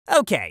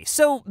Okay,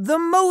 so the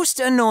most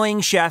annoying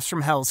chefs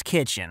from Hell's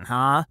Kitchen,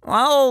 huh?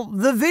 Well,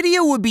 the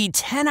video would be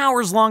 10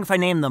 hours long if I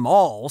named them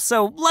all,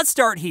 so let's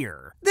start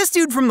here. This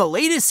dude from the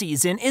latest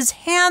season is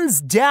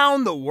hands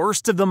down the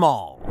worst of them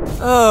all.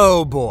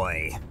 Oh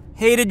boy.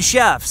 Hated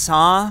chefs,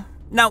 huh?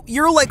 Now,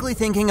 you're likely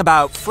thinking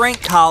about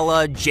Frank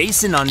Calla,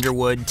 Jason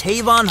Underwood,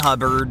 Tavon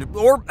Hubbard,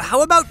 or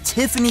how about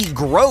Tiffany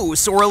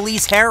Gross or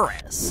Elise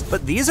Harris?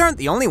 But these aren't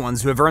the only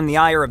ones who have earned the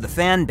ire of the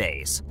fan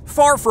base.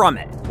 Far from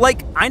it.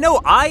 Like, I know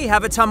I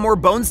have a ton more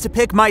bones to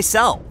pick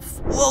myself.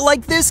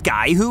 Like this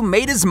guy who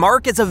made his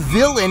mark as a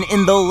villain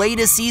in the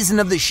latest season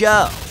of the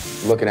show.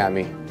 Looking at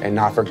me, and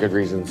not for good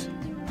reasons.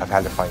 I've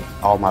had to fight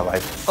all my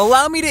life.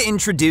 Allow me to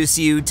introduce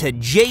you to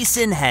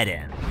Jason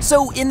Hedden.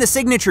 So in the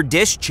Signature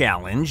Dish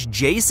Challenge,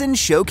 Jason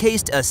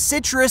showcased a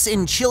citrus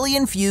and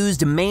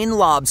chili-infused Maine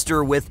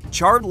lobster with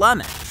charred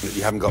lemon.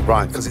 You haven't got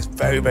right, because it's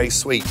very, very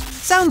sweet.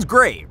 Sounds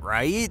great,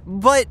 right?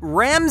 But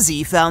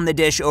Ramsey found the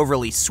dish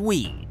overly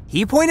sweet.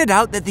 He pointed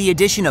out that the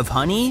addition of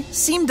honey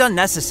seemed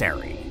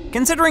unnecessary,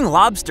 considering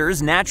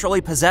lobsters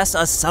naturally possess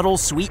a subtle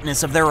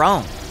sweetness of their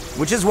own,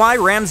 which is why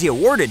Ramsey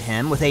awarded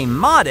him with a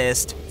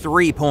modest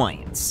 3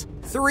 points.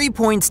 3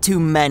 points too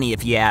many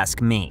if you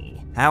ask me.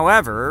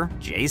 However,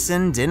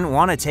 Jason didn't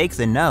want to take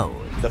the note.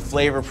 The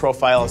flavor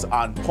profile is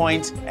on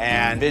point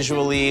and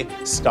visually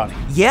stunning.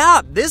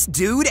 Yeah, this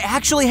dude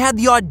actually had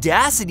the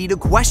audacity to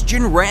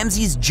question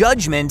Ramsey's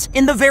judgment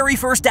in the very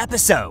first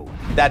episode.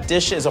 That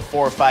dish is a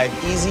 4 or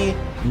 5 easy.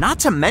 Not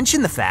to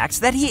mention the fact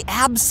that he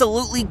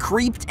absolutely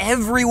creeped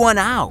everyone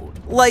out.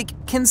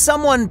 Like, can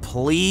someone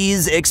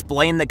please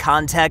explain the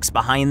context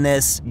behind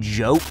this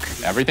joke?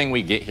 Everything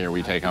we get here,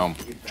 we take home.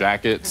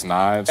 Jackets,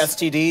 knives.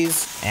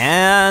 STDs.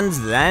 And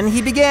then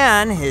he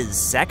began his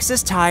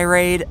sexist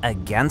tirade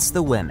against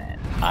the women.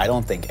 I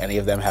don't think any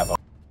of them have a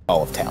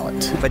of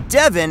talent. But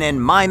Devin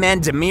and my man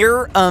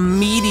Demir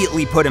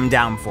immediately put him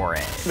down for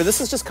it. But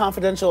this is just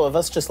confidential of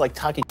us just like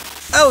talking.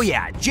 Oh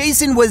yeah,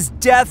 Jason was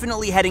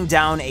definitely heading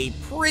down a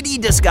pretty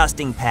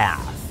disgusting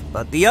path.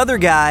 But the other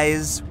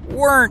guys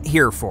weren't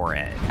here for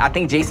it. I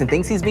think Jason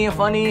thinks he's being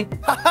funny.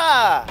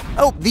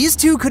 Oh, these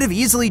two could have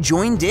easily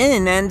joined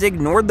in and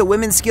ignored the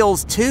women's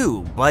skills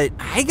too, but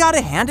I gotta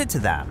hand it to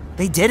them.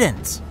 They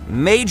didn't.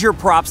 Major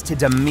props to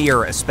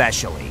Demir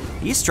especially.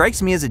 He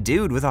strikes me as a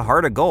dude with a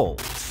heart of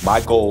gold. My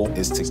goal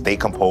is to stay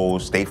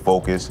composed, stay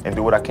focused, and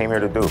do what I came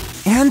here to do.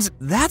 And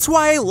that's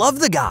why I love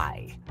the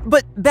guy.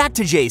 But back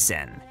to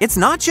Jason. It's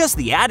not just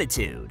the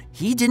attitude.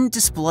 He didn't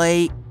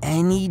display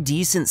any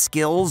decent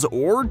skills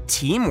or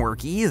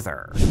teamwork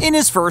either. In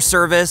his first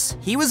service,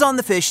 he was on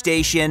the fish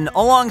station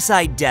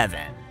alongside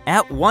Devin.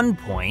 At one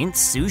point,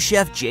 sous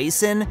chef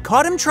Jason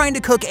caught him trying to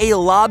cook a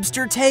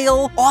lobster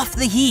tail off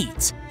the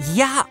heat.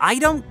 Yeah, I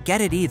don't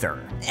get it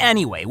either.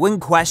 Anyway, when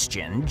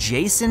questioned,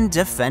 Jason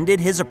defended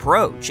his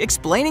approach,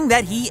 explaining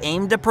that he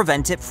aimed to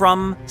prevent it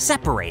from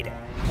separating.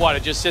 What,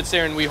 it just sits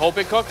there and we hope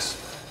it cooks?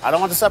 I don't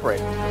want to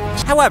separate.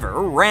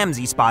 However,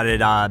 Ramsey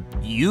spotted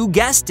you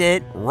guessed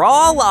it,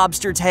 raw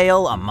lobster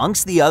tail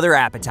amongst the other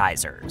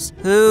appetizers.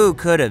 Who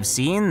could have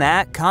seen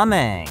that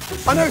coming?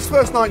 I know it's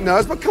first night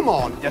nerves, but come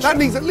on. Yes, that sir.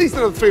 needs at least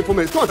another 3 or 4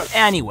 minutes. Come on.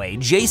 Anyway,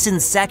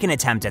 Jason's second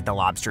attempt at the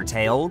lobster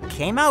tail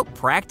came out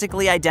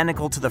practically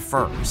identical to the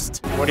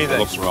first. What do you It think?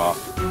 looks raw.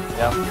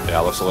 Yeah.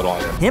 Yeah, it looks a little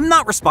under. Him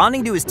not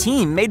responding to his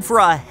team made for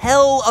a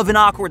hell of an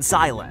awkward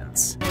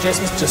silence.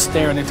 Jason's just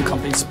staring into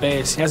complete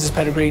space. He has his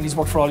pedigree and he's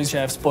worked for all these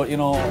chefs, but you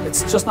know,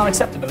 it's just not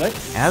acceptable,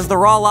 right? As the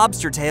raw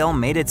lobster tail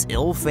made its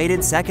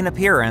ill-fated second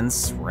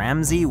appearance,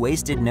 Ramsey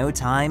wasted no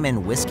time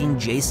in whisking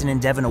Jason and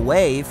Devin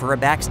away for a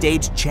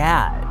backstage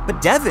chat.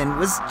 But Devin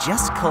was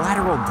just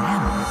collateral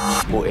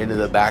damage. Pull into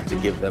the back to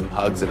give them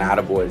hugs and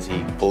attaboys.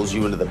 He pulls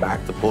you into the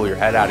back to pull your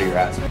head out of your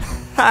ass.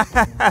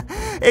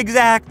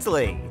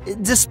 Exactly.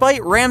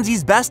 Despite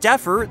Ramsey's best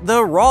effort,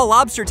 the raw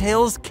lobster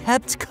tails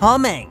kept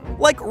coming.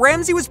 Like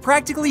Ramsey was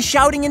practically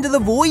shouting into the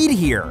void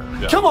here.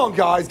 Yeah. Come on,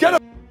 guys. Get a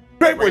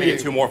grip We're with gonna you.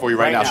 get 2 more for you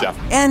right now, chef.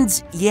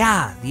 And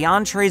yeah, the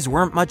entrees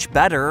weren't much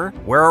better,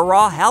 where a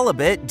raw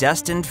halibut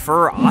destined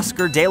for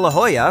Oscar de la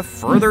Hoya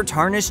further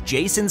tarnished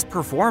Jason's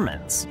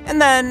performance. And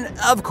then,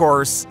 of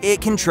course, it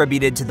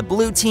contributed to the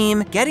blue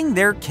team getting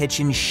their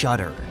kitchen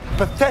shuttered.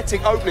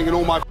 Pathetic opening in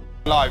all my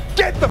life.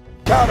 Get the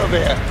out of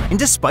here. And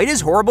despite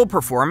his horrible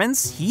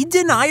performance, he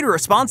denied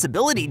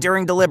responsibility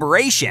during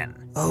deliberation.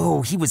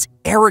 Oh, he was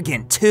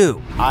arrogant too.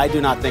 I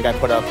do not think I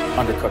put up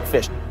undercooked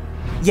fish.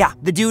 Yeah,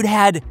 the dude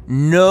had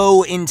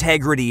no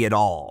integrity at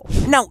all.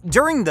 Now,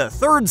 during the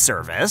third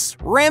service,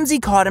 Ramsey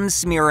caught him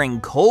smearing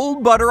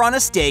cold butter on a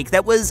steak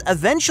that was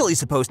eventually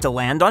supposed to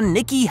land on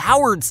Nikki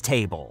Howard's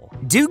table.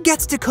 Dude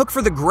gets to cook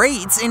for the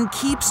greats and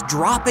keeps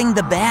dropping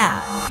the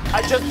bag.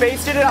 I just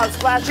basted it. I was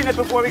splashing it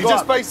before we You go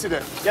just up. basted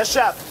it. Yes,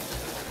 chef.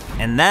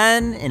 And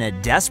then, in a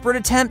desperate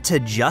attempt to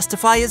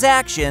justify his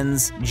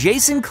actions,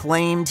 Jason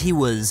claimed he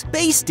was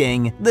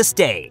basting the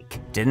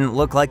steak. Didn't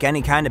look like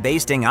any kind of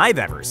basting I've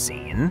ever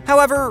seen.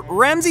 However,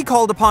 Ramsey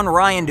called upon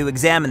Ryan to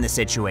examine the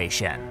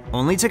situation,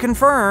 only to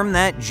confirm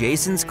that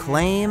Jason's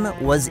claim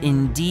was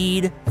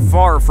indeed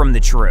far from the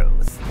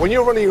truth. When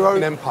you're running your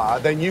own empire,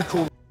 then you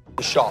call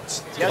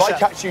shots. Yes, if I chef.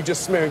 catch you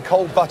just smearing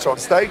cold butter on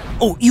steak,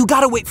 Oh, you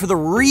gotta wait for the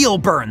real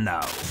burn,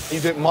 though. you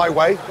do it my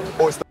way,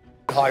 or it's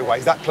the highway.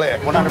 Is that clear?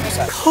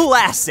 100%.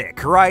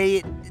 Classic,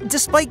 right?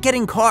 Despite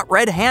getting caught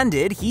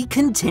red-handed, he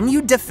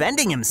continued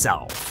defending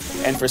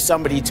himself. And for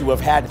somebody to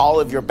have had all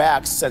of your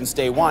backs since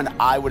day one,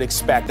 I would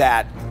expect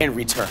that in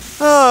return.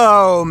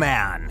 Oh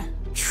man,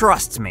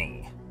 trust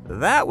me,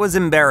 that was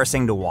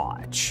embarrassing to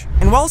watch.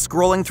 And while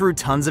scrolling through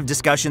tons of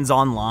discussions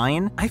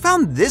online, I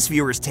found this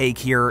viewer's take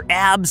here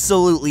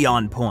absolutely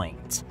on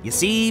point. You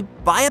see,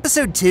 by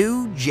episode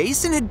 2,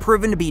 Jason had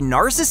proven to be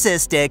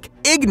narcissistic,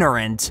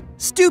 ignorant,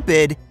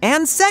 stupid,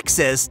 and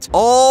sexist,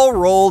 all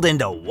rolled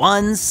into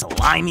one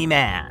slimy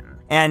man.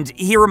 And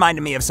he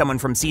reminded me of someone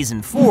from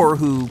season 4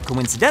 who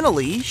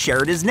coincidentally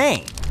shared his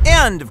name.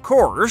 And of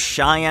course,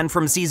 Cheyenne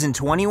from season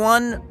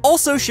 21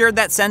 also shared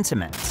that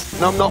sentiment.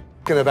 And I'm not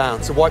f***ing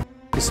about, so wipe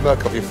the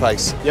smirk off your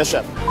face. Yes,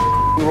 chef.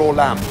 Raw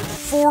lamb.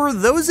 For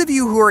those of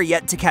you who are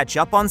yet to catch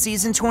up on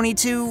season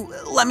 22,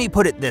 let me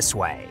put it this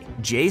way.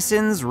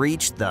 Jason's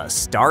reached the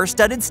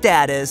star-studded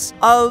status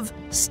of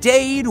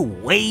stayed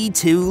way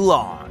too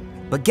long.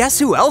 But guess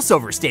who else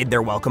overstayed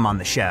their welcome on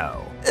the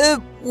show?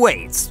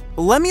 Wait,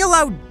 let me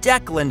allow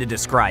Declan to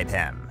describe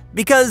him.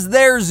 Because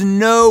there's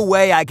no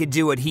way I could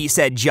do what he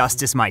said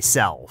justice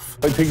myself.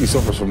 I think he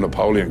suffers from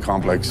Napoleon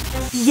complex.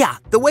 Yeah,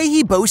 the way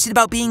he boasted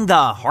about being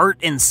the heart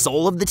and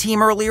soul of the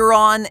team earlier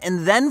on,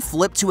 and then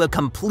flipped to a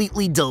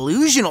completely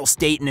delusional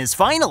state in his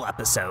final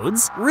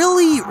episodes,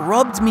 really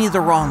rubbed me the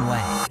wrong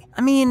way.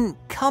 I mean,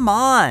 come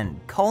on,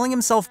 calling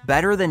himself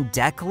better than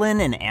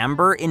Declan and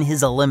Amber in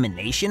his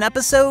elimination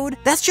episode?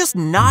 That's just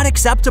not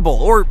acceptable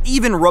or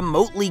even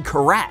remotely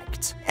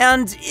correct.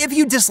 And if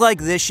you dislike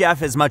this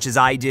chef as much as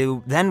I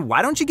do, then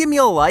why don't you give me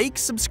a like,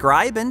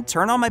 subscribe, and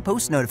turn on my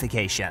post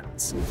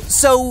notifications?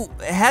 So,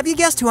 have you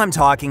guessed who I'm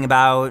talking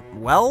about?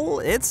 Well,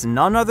 it's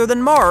none other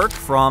than Mark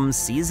from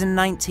season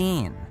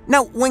 19.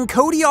 Now, when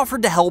Cody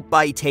offered to help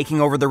by taking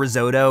over the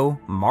risotto,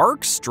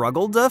 Mark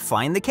struggled to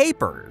find the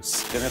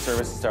capers. Dinner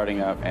service is starting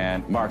up,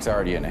 and Mark's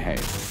already in a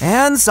haze.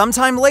 And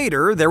sometime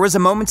later, there was a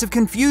moment of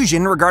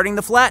confusion regarding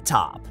the flat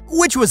top,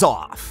 which was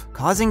off,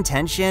 causing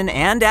tension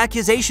and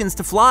accusations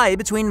to fly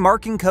between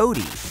Mark and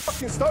Cody.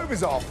 Fucking stove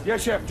is off. Yeah,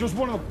 chef, just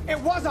one of them. It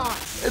was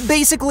on.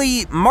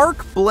 Basically,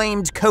 Mark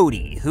blamed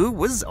Cody, who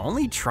was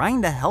only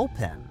trying to help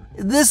him.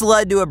 This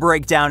led to a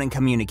breakdown in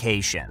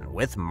communication,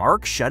 with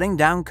Mark shutting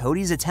down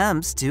Cody's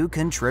attempts to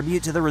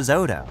contribute to the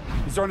risotto.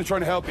 He's only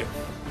trying to help you.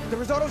 The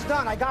risotto's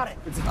done, I got it.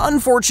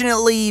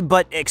 Unfortunately,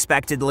 but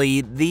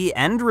expectedly, the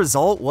end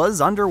result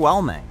was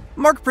underwhelming.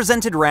 Mark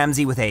presented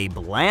Ramsay with a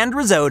bland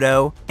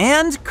risotto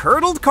and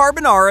curdled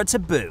carbonara to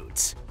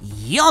boot.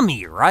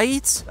 Yummy,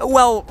 right?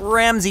 Well,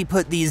 Ramsay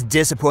put these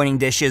disappointing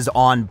dishes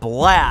on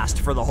blast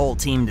for the whole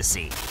team to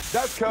see.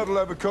 That's curdled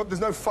overcooked. There's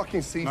no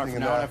fucking seasoning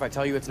in there. If I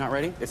tell you it's not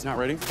ready, it's not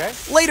ready, okay?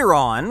 Later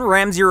on,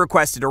 Ramsay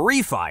requested a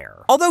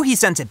refire. Although he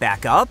sent it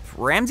back up,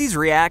 Ramsay's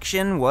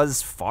reaction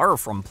was far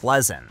from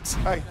pleasant.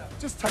 Hey,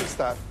 just taste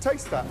that.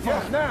 Taste that.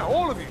 Yeah, now,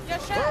 all of you.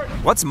 Yes, chef.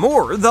 What's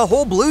more, the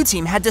whole blue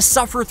team had to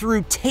suffer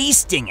through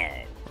tasting it.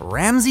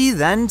 Ramsay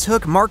then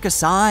took Mark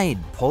aside,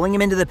 pulling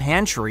him into the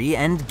pantry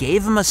and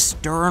gave him a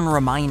stern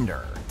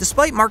reminder.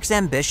 Despite Mark's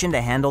ambition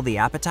to handle the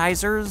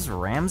appetizers,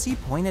 Ramsay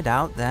pointed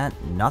out that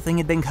nothing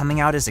had been coming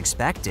out as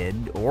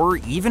expected or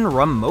even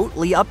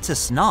remotely up to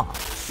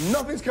snuff.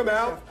 Nothing's come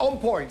out on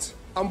point.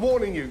 I'm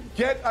warning you,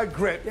 get a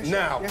grip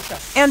now.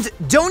 Yes, and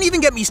don't even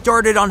get me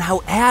started on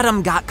how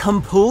Adam got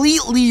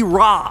completely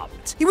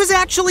robbed. He was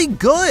actually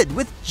good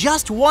with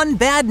just one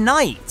bad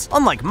night,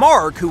 unlike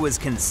Mark, who was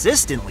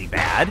consistently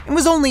bad and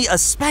was only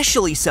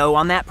especially so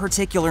on that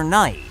particular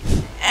night.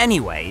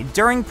 Anyway,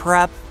 during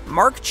prep,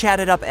 Mark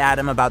chatted up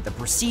Adam about the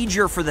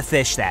procedure for the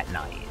fish that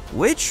night,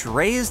 which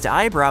raised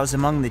eyebrows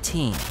among the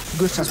team.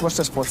 Good sense, what's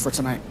this for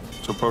tonight?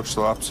 So poached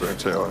lobster,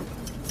 Taylor.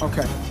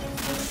 Okay.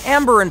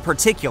 Amber in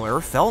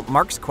particular felt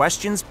Mark's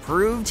questions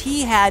proved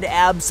he had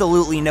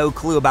absolutely no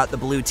clue about the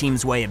blue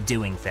team's way of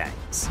doing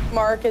things.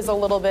 Mark is a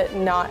little bit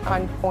not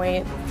on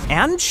point.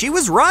 And she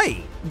was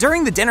right.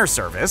 During the dinner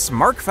service,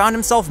 Mark found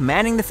himself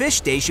manning the fish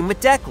station with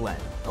Declan,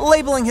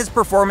 labeling his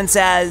performance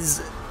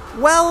as,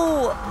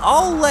 well,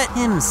 I'll let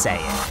him say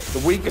it.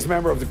 The weakest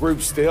member of the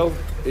group still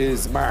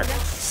is Mark.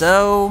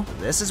 So,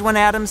 this is when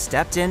Adam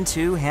stepped in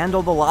to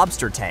handle the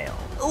lobster tail.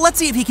 Let's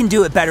see if he can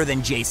do it better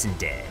than Jason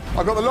did.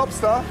 I've got the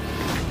lobster.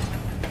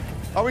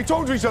 Are we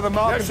talking to each other,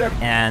 Mark?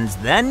 And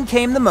then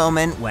came the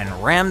moment when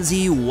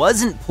Ramsay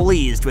wasn't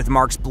pleased with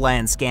Mark's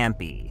bland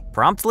scampi,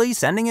 promptly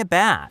sending it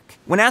back.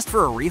 When asked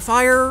for a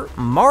refire,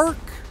 Mark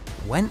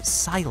went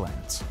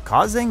silent,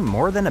 causing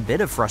more than a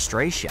bit of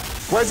frustration.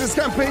 Where's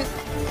the scampi?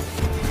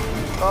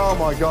 Oh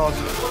my God.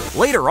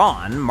 Later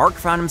on, Mark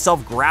found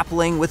himself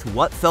grappling with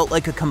what felt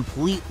like a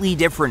completely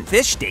different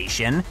fish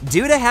station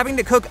due to having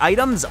to cook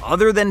items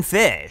other than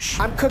fish.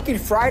 I'm cooking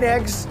fried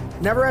eggs,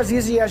 never as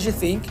easy as you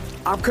think.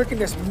 I'm cooking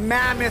this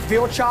mammoth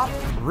veal chop.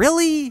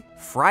 Really?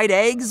 Fried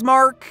eggs,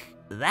 Mark?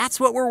 That's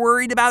what we're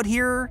worried about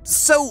here?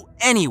 So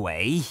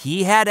anyway,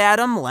 he had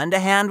Adam lend a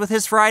hand with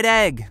his fried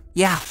egg.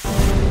 Yeah.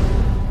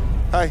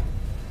 Hey,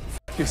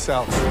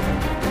 yourself.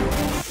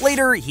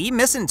 Later, he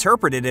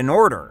misinterpreted an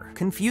order,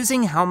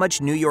 confusing how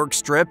much New York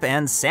strip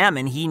and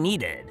salmon he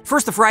needed.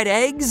 First the fried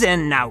eggs,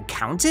 and now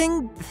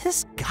counting?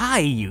 This guy,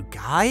 you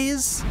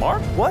guys.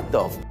 Mark, what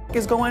the f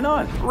is going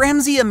on?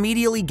 Ramsey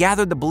immediately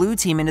gathered the blue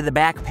team into the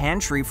back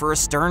pantry for a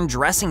stern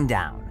dressing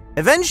down,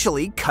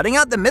 eventually cutting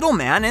out the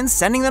middleman and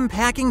sending them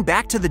packing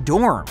back to the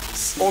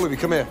dorms. All of you,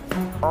 come here.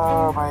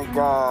 Oh my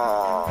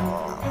God.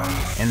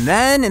 And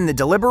then, in the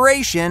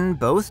deliberation,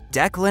 both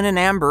Declan and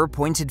Amber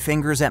pointed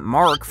fingers at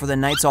Mark for the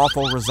night's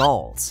awful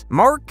results.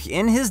 Mark,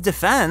 in his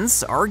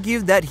defense,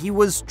 argued that he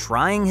was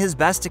trying his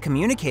best to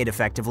communicate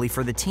effectively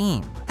for the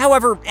team.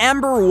 However,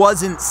 Amber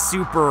wasn't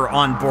super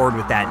on board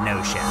with that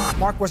notion.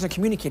 Mark wasn't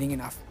communicating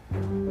enough.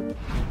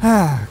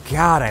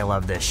 God, I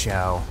love this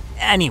show.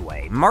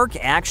 Anyway, Mark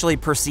actually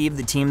perceived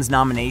the team's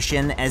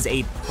nomination as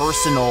a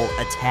personal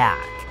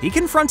attack. He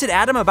confronted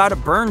Adam about a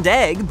burned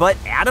egg, but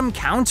Adam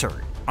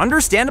countered,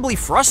 understandably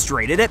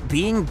frustrated at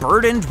being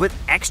burdened with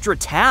extra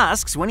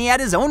tasks when he had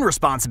his own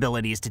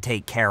responsibilities to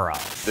take care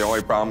of. The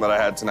only problem that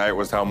I had tonight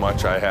was how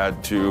much I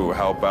had to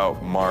help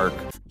out Mark.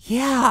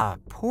 Yeah,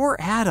 poor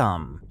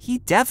Adam. He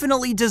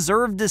definitely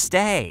deserved to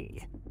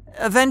stay.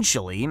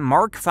 Eventually,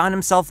 Mark found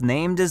himself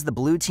named as the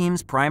blue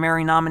team's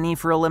primary nominee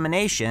for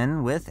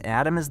elimination, with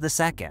Adam as the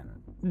second.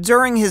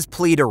 During his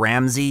plea to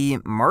Ramsey,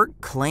 Mark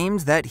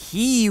claimed that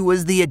he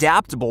was the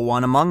adaptable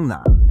one among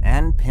them,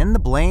 and pinned the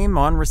blame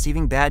on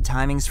receiving bad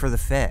timings for the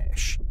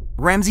fish.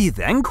 Ramsey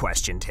then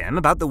questioned him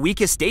about the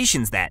weakest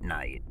stations that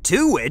night,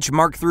 to which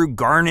Mark threw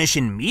garnish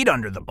and meat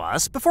under the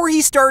bus before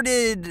he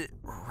started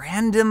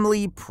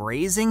randomly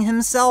praising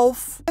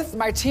himself. It's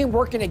my team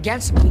working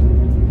against me.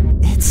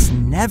 It's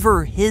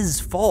never his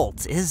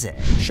fault, is it?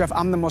 Chef,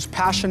 I'm the most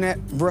passionate,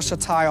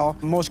 versatile,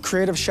 most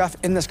creative chef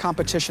in this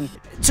competition.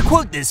 To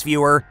quote this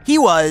viewer, he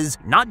was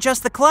not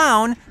just the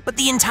clown, but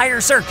the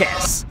entire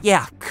circus.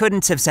 Yeah,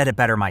 couldn't have said it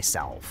better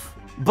myself.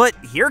 But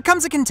here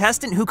comes a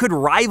contestant who could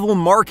rival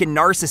Mark in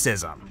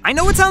narcissism. I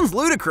know it sounds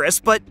ludicrous,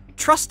 but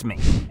trust me.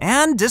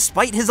 And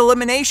despite his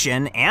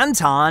elimination,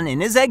 Anton,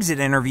 in his exit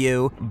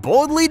interview,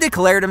 boldly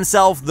declared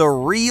himself the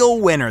real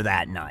winner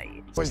that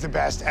night. Was the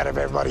best out of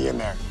everybody in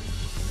there.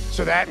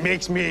 So that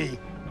makes me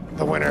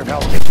the winner of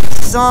Hell's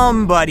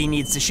Somebody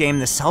needs to shame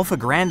the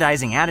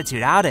self-aggrandizing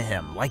attitude out of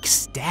him, like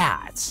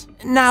stats.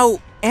 Now,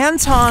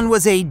 Anton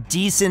was a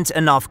decent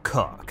enough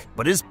cook,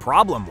 but his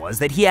problem was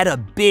that he had a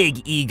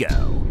big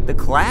ego. The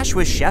clash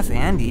with Chef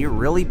Andy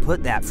really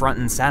put that front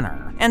and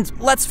center. And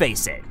let's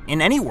face it, in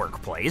any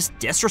workplace,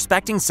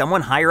 disrespecting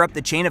someone higher up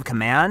the chain of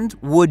command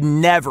would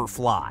never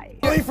fly.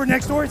 Wait for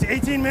next door, it's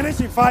 18 minutes,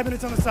 you have 5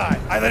 minutes on the side.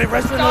 I let it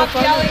rest for another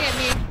 5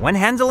 minutes. When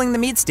handling the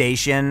meat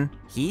station,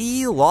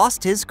 he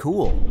lost his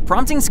cool,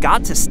 prompting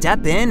Scott to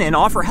step in and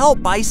offer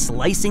help by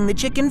slicing the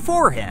chicken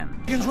for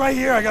him. Chicken's right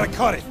here, I gotta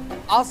cut it.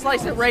 I'll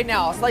slice it right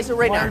now. I'll slice it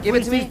right now. Give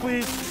it to me.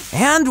 Please.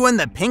 And when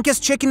the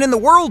pinkest chicken in the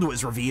world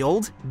was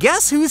revealed,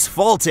 guess whose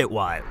fault it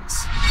was?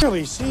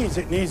 Clearly sees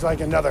it needs like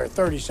another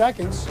 30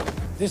 seconds.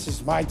 This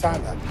is my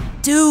time now.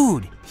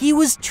 Dude, he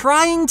was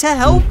trying to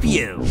help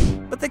you.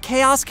 But the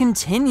chaos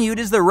continued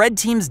as the red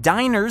team's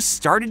diners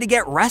started to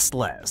get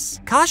restless.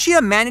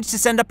 Kasia managed to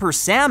send up her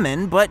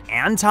salmon, but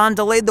Anton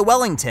delayed the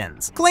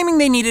Wellingtons, claiming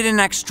they needed an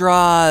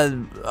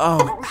extra,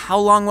 how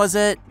long was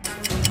it?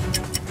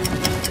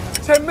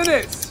 10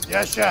 minutes.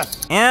 Yes, chef.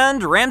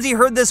 And Ramsey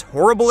heard this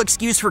horrible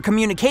excuse for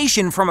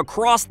communication from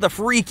across the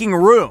freaking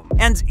room,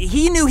 and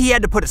he knew he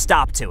had to put a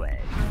stop to it.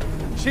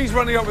 She's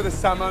running over the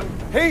salmon.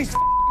 He's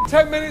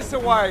 10 minutes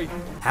away.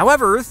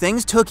 However,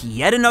 things took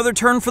yet another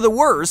turn for the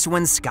worse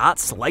when Scott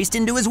sliced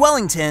into his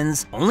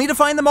Wellingtons, only to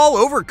find them all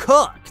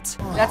overcooked.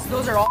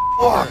 Those are all.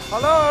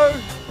 Hello?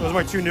 Those are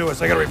my 2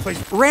 newest, I gotta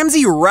replace.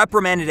 Ramsey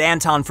reprimanded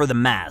Anton for the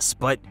mess,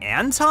 but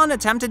Anton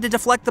attempted to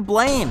deflect the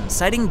blame,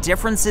 citing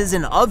differences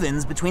in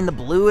ovens between the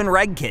blue and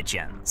red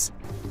kitchens.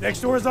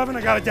 Next door's oven,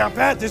 I got it down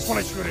pat. This one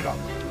I screwed it up.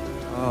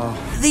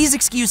 These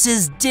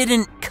excuses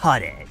didn't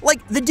cut it.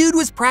 Like, the dude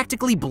was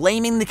practically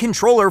blaming the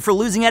controller for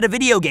losing at a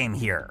video game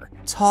here.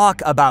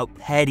 Talk about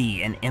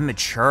petty and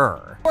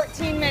immature.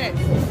 14 minutes.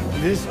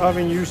 This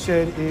oven you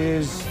said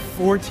is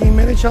 14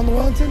 minutes on the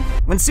Wellington?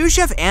 When sous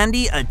chef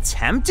Andy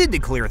attempted to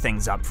clear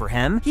things up for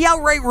him, he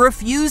outright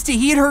refused to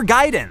heed her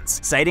guidance,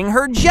 citing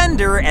her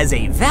gender as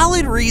a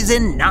valid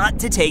reason not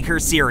to take her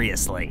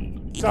seriously.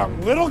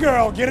 Some little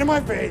girl get in my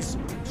face,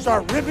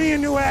 start ripping a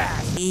new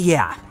ass.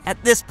 Yeah,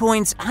 at this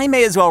point, I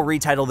may as well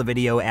retitle the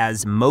video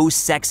as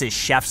Most Sexist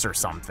Chefs or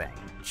something.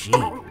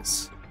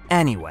 Jeez.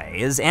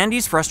 Anyway, as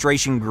Andy's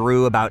frustration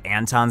grew about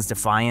Anton's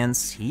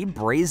defiance, he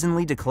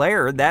brazenly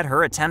declared that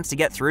her attempts to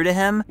get through to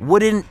him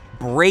wouldn't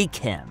break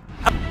him.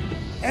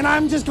 And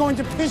I'm just going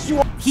to piss you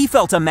off. He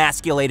felt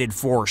emasculated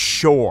for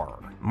sure.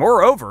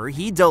 Moreover,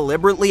 he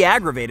deliberately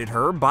aggravated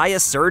her by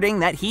asserting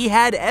that he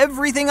had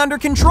everything under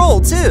control,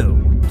 too.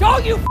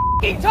 Don't you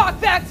f***ing talk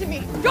back to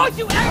me! Don't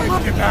you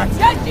ever Get back.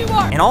 Yes, you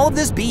are! And all of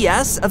this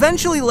BS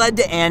eventually led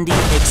to Andy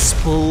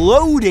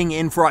exploding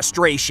in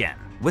frustration,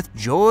 with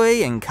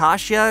Joy and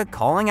Kasia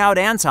calling out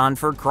Anton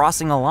for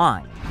crossing a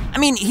line. I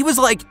mean, he was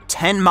like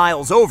 10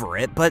 miles over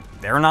it, but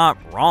they're not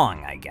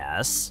wrong, I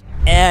guess.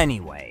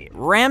 Anyway,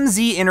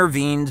 Ramsey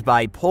intervened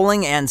by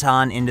pulling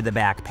Anton into the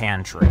back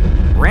pantry.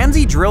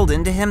 Ramsey drilled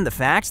into him the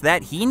fact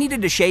that he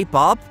needed to shape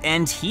up,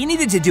 and he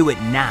needed to do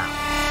it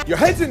now. Your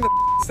head's in the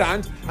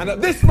sand, and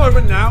at this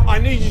moment now, I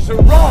need you to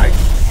rise.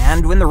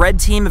 And when the red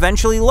team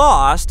eventually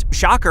lost,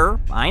 shocker,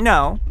 I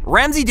know,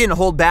 Ramsey didn't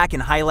hold back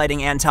in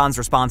highlighting Anton's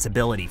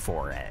responsibility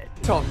for it.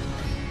 Anton,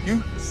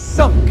 you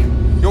sunk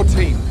your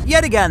team.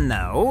 Yet again,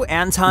 though,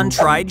 Anton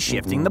tried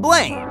shifting the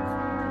blame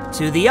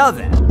to the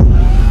oven.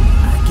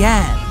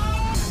 Again.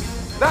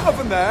 That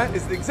oven there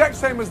is the exact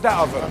same as that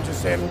oven. I'm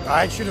just saying,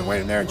 I should have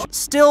went in there and...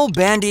 Still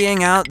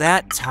bandying out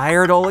that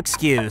tired old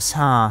excuse,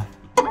 huh?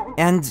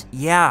 And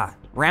yeah,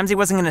 Ramsey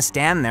wasn't gonna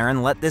stand there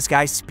and let this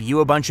guy spew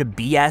a bunch of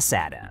BS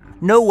at him.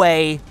 No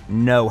way,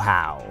 no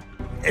how.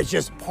 It's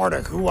just part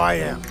of who I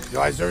am. Do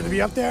I deserve to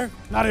be up there?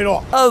 Not at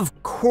all.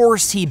 Of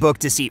course he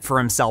booked a seat for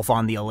himself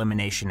on the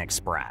Elimination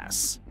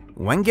Express.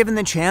 When given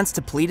the chance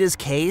to plead his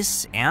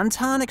case,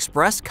 Anton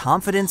expressed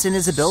confidence in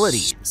his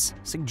abilities,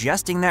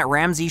 suggesting that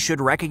Ramsey should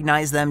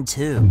recognize them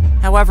too.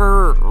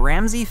 However,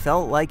 Ramsey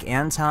felt like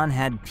Anton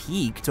had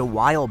peaked a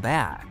while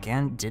back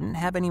and didn't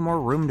have any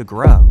more room to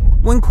grow.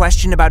 When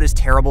questioned about his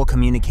terrible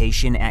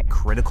communication at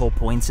critical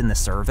points in the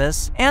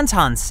service,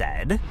 Anton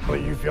said, "Well,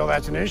 you feel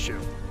that's an issue.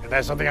 If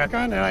that's something I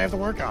can, then I have to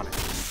work on it."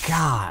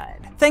 God.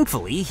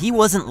 Thankfully, he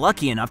wasn't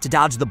lucky enough to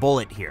dodge the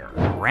bullet here.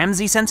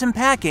 Ramsey sent him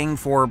packing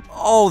for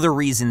all the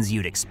reasons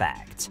you'd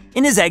expect.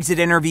 In his exit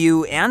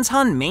interview,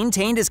 Anton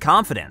maintained his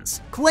confidence,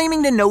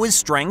 claiming to know his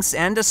strengths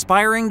and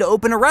aspiring to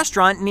open a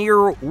restaurant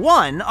near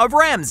one of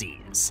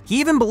Ramsey's. He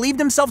even believed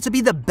himself to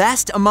be the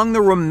best among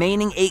the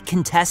remaining 8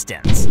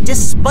 contestants,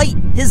 despite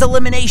his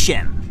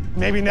elimination.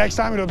 Maybe next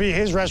time it'll be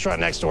his restaurant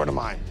next door to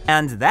mine.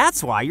 And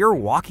that's why you're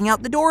walking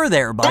out the door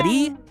there,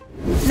 buddy.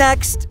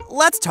 Next,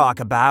 let's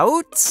talk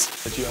about...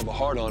 But you have a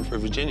hard-on for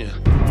Virginia.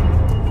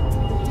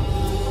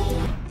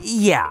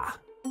 Yeah,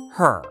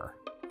 her.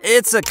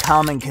 It's a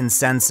common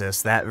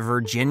consensus that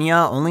Virginia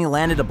only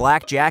landed a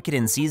black jacket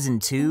in season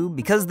 2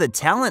 because the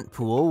talent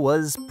pool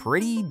was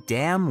pretty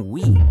damn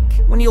weak.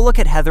 When you look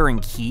at Heather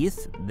and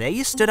Keith,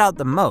 they stood out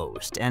the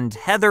most, and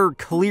Heather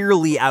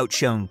clearly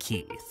outshone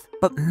Keith.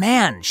 But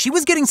man, she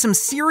was getting some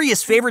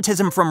serious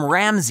favoritism from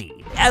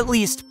Ramsey. At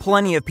least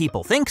plenty of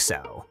people think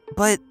so.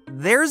 But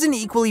there's an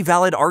equally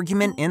valid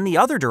argument in the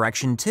other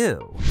direction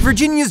too.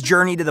 Virginia's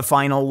journey to the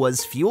final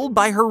was fueled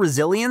by her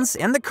resilience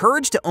and the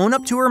courage to own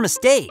up to her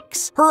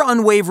mistakes. Her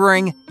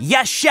unwavering,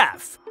 "Yes,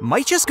 chef,"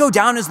 might just go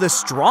down as the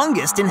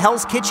strongest in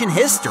Hell's Kitchen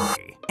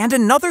history. And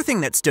another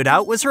thing that stood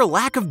out was her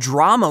lack of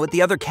drama with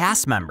the other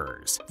cast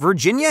members.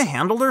 Virginia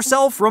handled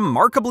herself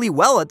remarkably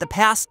well at the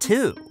pass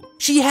too.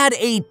 She had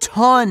a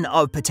ton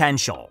of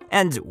potential,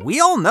 and we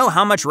all know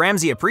how much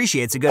Ramsey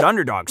appreciates a good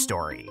underdog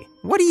story.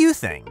 What do you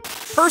think?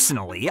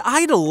 Personally,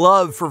 I'd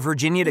love for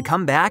Virginia to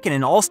come back in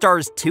an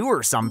All-Stars 2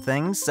 or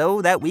something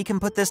so that we can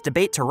put this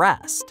debate to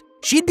rest.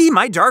 She'd be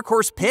my dark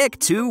horse pick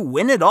to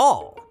win it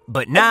all.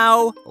 But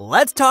now,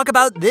 let's talk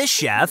about this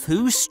chef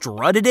who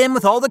strutted in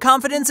with all the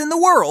confidence in the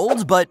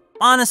world, but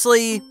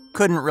honestly,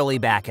 couldn't really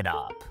back it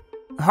up.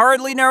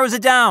 Hardly narrows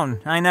it down,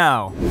 I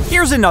know.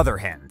 Here's another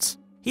hint.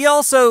 He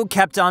also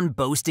kept on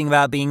boasting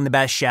about being the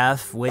best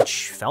chef,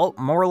 which felt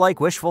more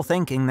like wishful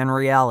thinking than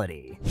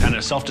reality. Kind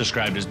of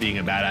self-described as being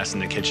a badass in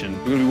the kitchen.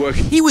 We're gonna be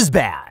working. He was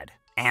bad,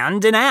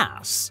 and an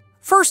ass.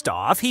 First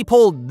off, he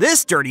pulled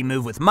this dirty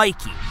move with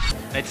Mikey.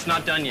 It's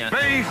not done yet.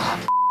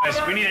 Guys,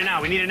 we need it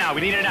now, we need it now, we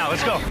need it now,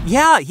 let's go.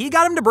 Yeah, he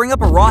got him to bring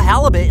up a raw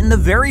halibut in the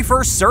very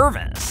first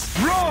service.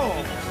 Roll!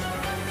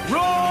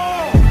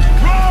 Roll!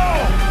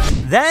 Roll!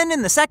 Then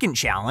in the second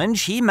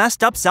challenge, he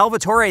messed up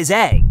Salvatore's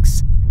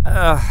eggs.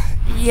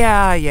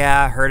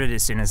 Yeah, heard it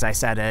as soon as I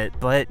said it,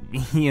 but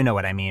you know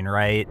what I mean,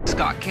 right?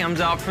 Scott comes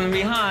out from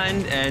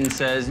behind and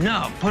says,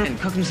 "No, put it in,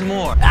 cook him some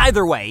more."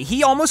 Either way,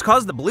 he almost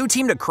caused the blue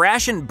team to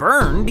crash and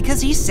burn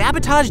because he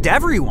sabotaged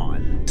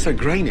everyone. So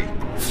grainy.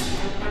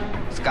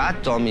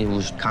 Scott told me he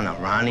was kind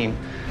of running.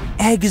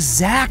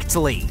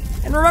 Exactly.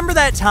 And remember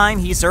that time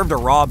he served a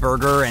raw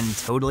burger and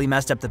totally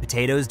messed up the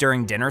potatoes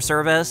during dinner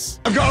service?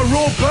 I've got a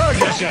raw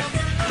burger,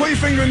 chef. Put your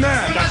finger in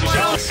there. That's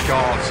your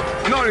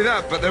Scott. Not only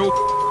that, but they're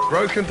all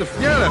broken to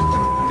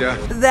yeah.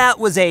 That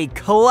was a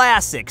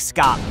classic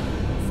Scott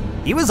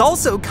move. He was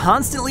also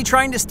constantly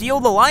trying to steal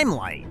the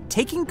limelight,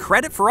 taking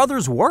credit for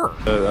others' work.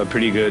 A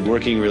pretty good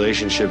working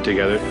relationship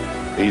together.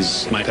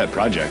 He's my pet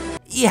project.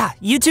 Yeah,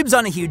 YouTube's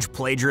on a huge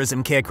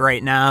plagiarism kick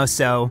right now,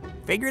 so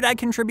figured I'd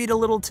contribute a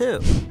little too.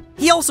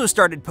 He also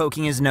started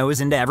poking his nose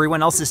into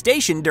everyone else's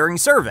station during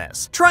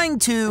service, trying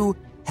to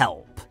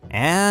help.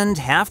 And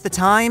half the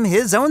time,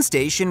 his own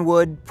station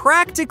would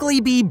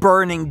practically be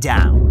burning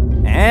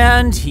down.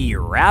 And he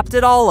wrapped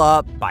it all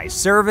up by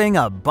serving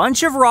a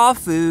bunch of raw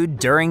food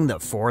during the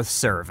 4th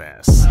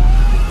service.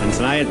 And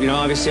tonight,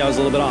 obviously I was a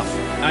little bit off.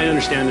 I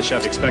understand the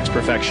chef expects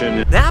perfection.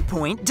 At that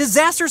point,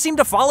 disaster seemed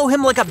to follow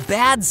him like a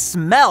bad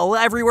smell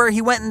everywhere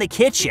he went in the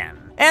kitchen.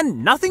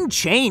 And nothing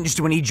changed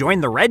when he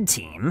joined the red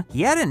team.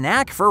 He had a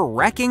knack for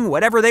wrecking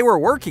whatever they were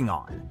working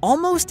on,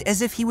 almost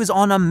as if he was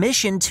on a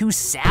mission to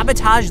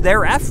sabotage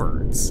their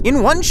efforts.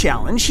 In one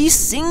challenge, he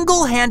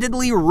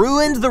single-handedly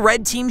ruined the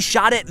red team's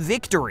shot at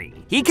victory.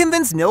 He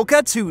convinced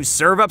Nilka to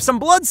serve up some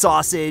blood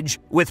sausage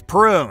with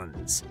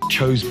prunes.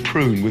 Chose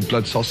prune with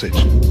blood sausage.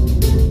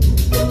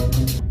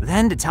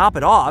 Then to top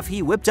it off,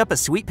 he whipped up a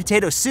sweet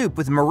potato soup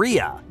with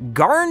Maria,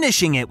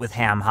 garnishing it with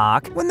ham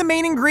hock when the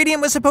main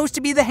ingredient was supposed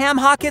to be the ham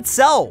hock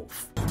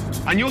itself.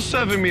 And you're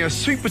serving me a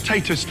sweet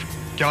potato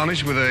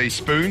garnish with a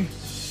spoon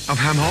of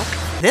ham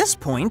hock? At this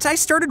point, I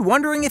started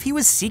wondering if he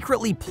was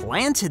secretly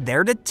planted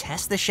there to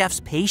test the chef's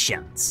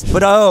patience.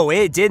 But oh,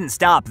 it didn't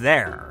stop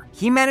there.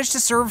 He managed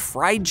to serve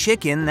fried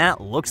chicken that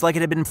looked like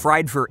it had been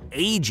fried for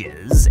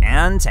ages,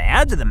 and to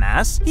add to the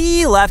mess,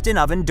 he left an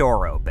oven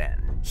door open.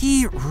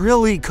 He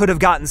really could have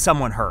gotten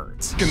someone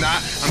hurt. And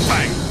that, and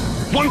bang.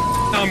 One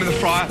arm in the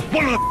fryer,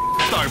 one on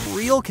the stove.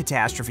 Real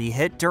catastrophe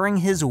hit during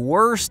his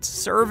worst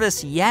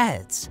service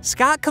yet.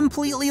 Scott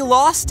completely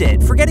lost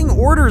it, forgetting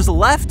orders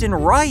left and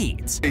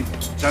right.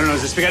 Don't know,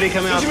 is the spaghetti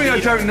coming out? What do you mean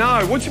I don't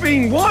know? What do you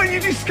mean? Why are you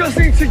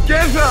discussing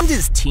together? And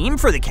his team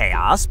for the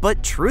chaos,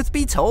 but truth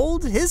be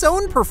told, his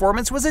own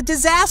performance was a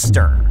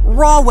disaster.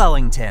 Raw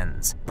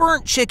Wellingtons,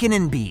 burnt chicken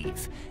and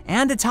beef.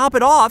 And to top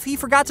it off, he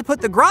forgot to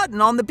put the gratin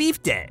on the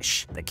beef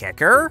dish. The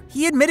kicker?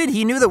 He admitted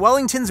he knew the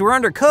Wellingtons were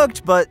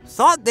undercooked, but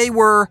thought they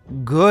were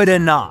good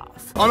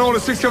enough. On order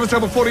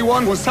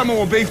 67741 was salmon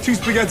or beef, 2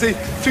 spaghetti,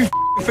 2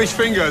 fish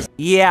fingers.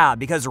 Yeah,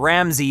 because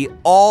Ramsay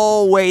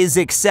always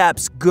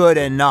accepts good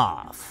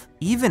enough.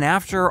 Even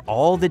after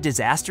all the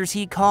disasters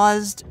he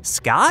caused,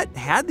 Scott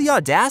had the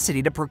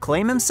audacity to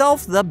proclaim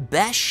himself the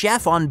best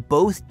chef on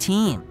both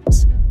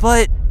teams.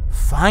 But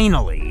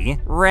finally,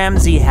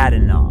 Ramsay had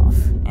enough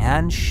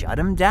and shut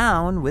him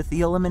down with the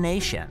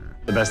elimination.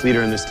 The best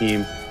leader in this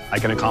team, I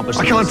can accomplish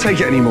I can't take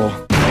it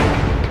anymore.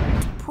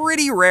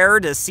 Pretty rare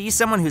to see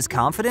someone whose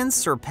confidence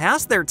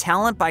surpassed their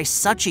talent by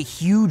such a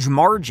huge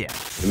margin.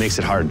 It makes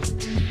it hard.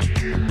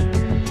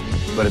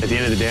 But at the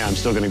end of the day, I'm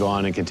still gonna go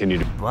on and continue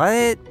to.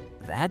 But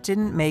that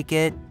didn't make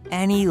it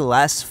any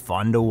less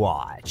fun to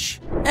watch.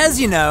 As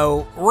you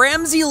know,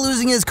 Ramsay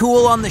losing his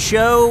cool on the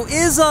show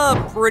is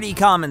a pretty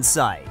common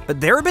sight,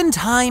 but there have been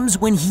times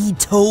when he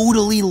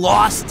totally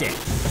lost it.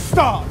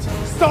 Start,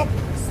 stop,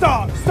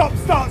 start, stop,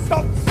 start,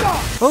 stop,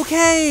 stop.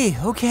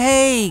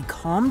 Okay,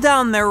 calm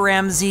down there,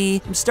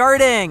 Ramsay. I'm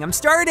starting.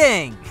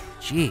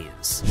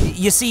 Jeez.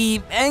 You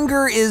see,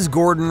 anger is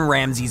Gordon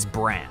Ramsay's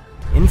brand.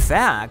 In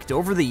fact,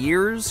 over the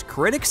years,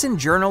 critics and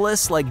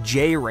journalists like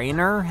Jay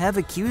Rayner have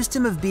accused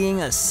him of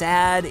being a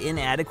sad,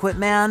 inadequate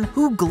man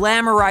who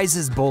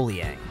glamorizes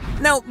bullying.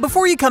 Now,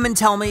 before you come and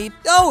tell me,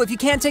 oh, if you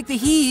can't take the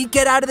heat,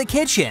 get out of the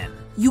kitchen.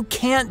 You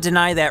can't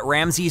deny that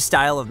Ramsay's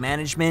style of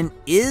management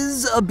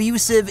is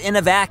abusive in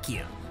a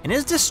vacuum and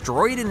has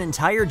destroyed an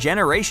entire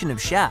generation of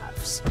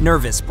chefs.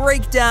 Nervous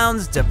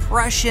breakdowns,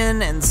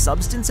 depression, and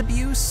substance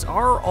abuse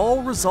are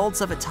all results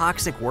of a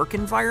toxic work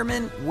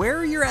environment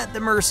where you're at the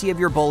mercy of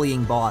your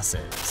bullying bosses.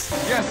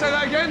 Yeah, say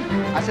that again?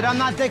 I said I'm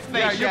not dick-faced,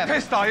 Yeah, you're chef.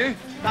 pissed, are you?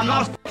 I'm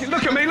not.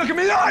 Look at me in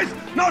the eyes!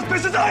 Not as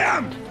pissed as I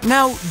am!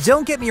 Now,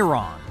 don't get me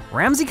wrong,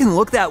 Ramsay can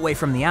look that way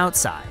from the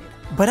outside,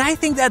 but I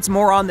think that's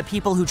more on the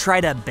people who try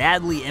to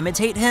badly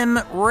imitate him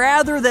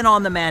rather than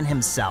on the man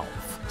himself.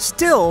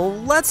 Still,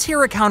 let's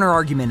hear a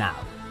counter-argument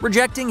out.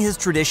 Rejecting his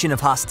tradition of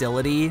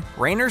hostility,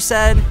 Rayner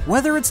said,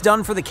 whether it's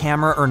done for the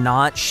camera or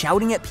not,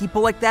 shouting at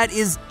people like that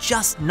is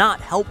just not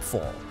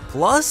helpful.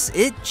 Plus,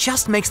 it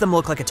just makes them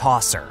look like a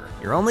tosser.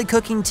 You're only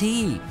cooking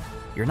tea.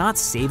 You're not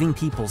saving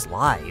people's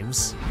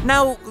lives.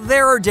 Now,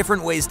 there are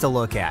different ways to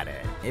look at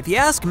it. If you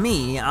ask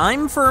me,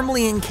 I'm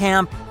firmly in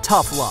camp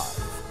tough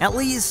love, at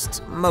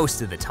least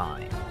most of the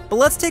time. But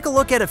let's take a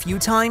look at a few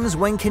times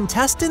when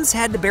contestants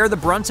had to bear the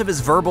brunt of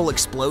his verbal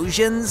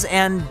explosions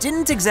and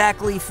didn't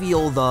exactly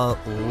feel the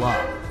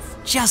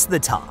love, just the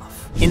tough.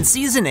 In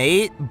Season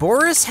 8,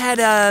 Boris had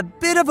a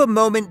bit of a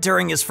moment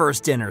during his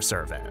first dinner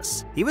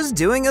service. He was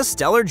doing a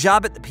stellar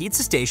job at the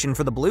pizza station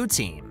for the blue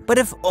team, but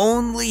if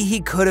only he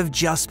could have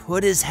just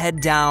put his head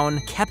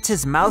down, kept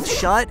his mouth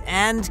shut,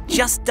 and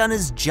just done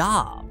his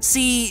job.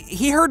 See,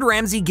 he heard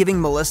Ramsay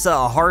giving Melissa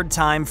a hard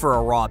time for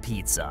a raw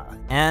pizza,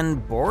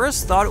 and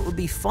Boris thought it would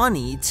be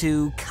funny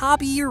to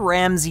copy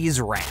Ramsay's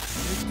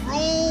rant.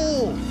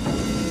 Roll!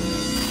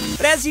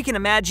 But as you can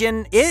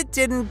imagine, it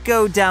didn't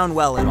go down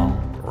well at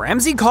all.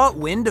 Ramsay caught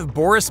wind of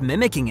Boris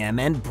mimicking him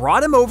and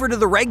brought him over to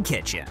the red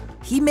kitchen.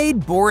 He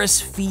made Boris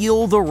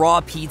feel the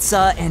raw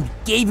pizza and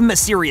gave him a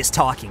serious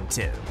talking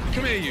to.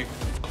 Come here, you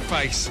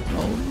face.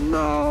 Oh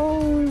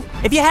no.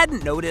 If you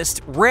hadn't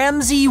noticed,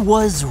 Ramsay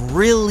was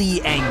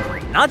really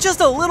angry. Not just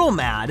a little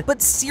mad,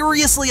 but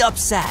seriously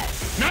upset.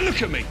 Now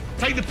look at me.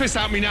 Take the piss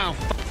out of me now,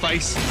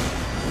 face.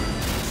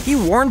 He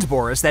warned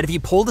Boris that if he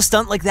pulled a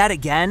stunt like that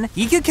again,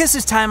 he could kiss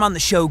his time on the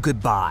show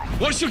goodbye.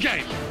 What's your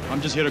game?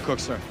 I'm just here to cook,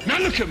 sir. Now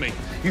look at me.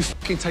 You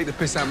fucking take the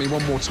piss out of me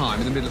one more time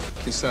in the middle of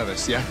fucking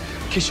service, yeah?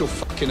 Kiss your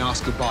fucking ass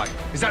goodbye.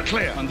 Is that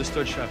clear?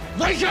 Understood, chef.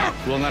 Wake up!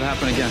 Will not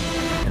happen again.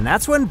 And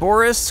that's when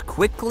Boris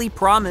quickly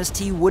promised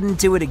he wouldn't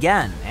do it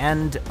again,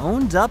 and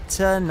owned up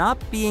to not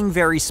being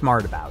very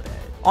smart about it.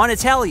 On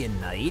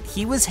Italian night,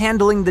 he was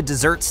handling the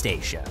dessert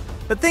station.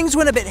 But things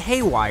went a bit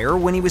haywire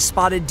when he was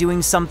spotted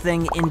doing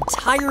something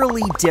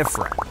entirely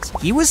different.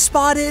 He was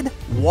spotted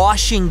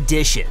washing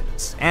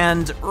dishes,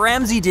 and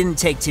Ramsay didn't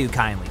take too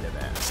kindly to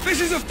this.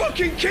 This is a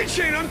fucking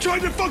kitchen! I'm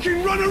trying to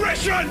fucking run a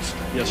restaurant!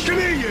 Yes, Can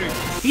hear you!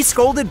 He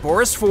scolded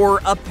Boris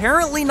for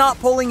apparently not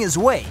pulling his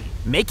weight,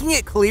 making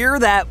it clear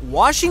that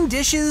washing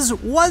dishes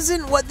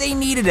wasn't what they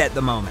needed at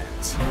the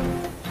moment.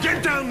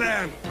 Get down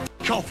there!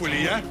 Cough, will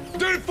you, yeah?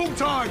 Do it full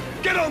time!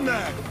 Get on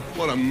there!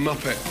 What a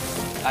muppet.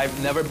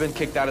 I've never been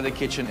kicked out of the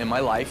kitchen in my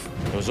life.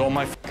 It was all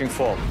my fucking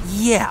fault.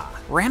 Yeah,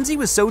 Ramsay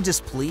was so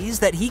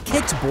displeased that he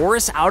kicked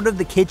Boris out of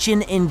the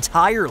kitchen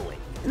entirely.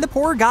 And the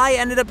poor guy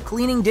ended up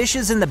cleaning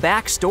dishes in the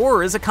back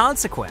store as a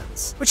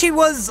consequence, which he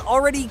was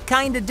already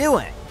kinda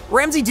doing.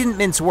 Ramsay didn't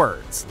mince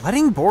words,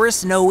 letting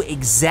Boris know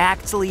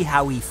exactly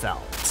how he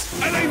felt.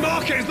 LA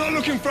Market is not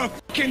looking for a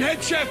fucking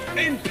head chef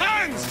in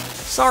pans!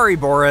 Sorry,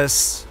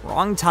 Boris.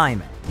 Wrong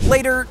timing.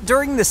 Later,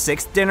 during the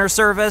 6th dinner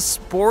service,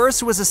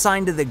 Boris was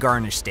assigned to the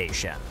garnish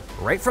station.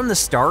 Right from the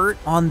start,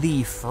 on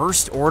the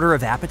first order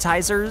of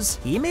appetizers,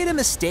 he made a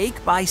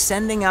mistake by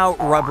sending out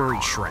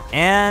rubbery shrimp.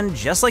 And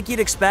just like you'd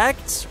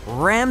expect,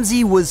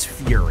 Ramsay was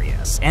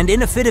furious. And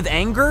in a fit of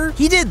anger,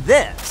 he did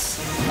this.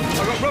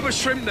 I've got rubber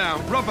shrimp now.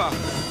 Rubber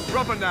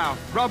now.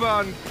 Rubber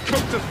and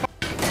cooked to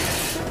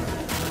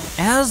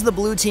As the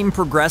blue team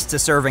progressed to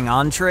serving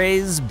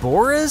entrees,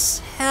 Boris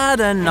had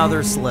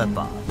another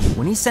slip-up.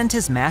 When he sent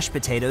his mashed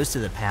potatoes to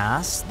the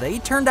pass, they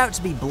turned out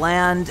to be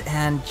bland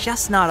and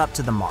just not up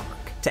to the mark.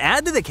 To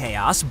add to the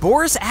chaos,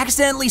 Boris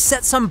accidentally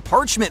set some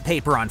parchment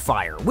paper on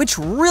fire, which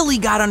really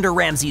got under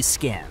Ramsay's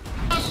skin.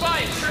 On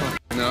fire!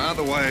 No, out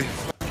of the way.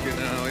 Fucking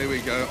hell, here we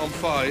go. On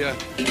fire, yeah.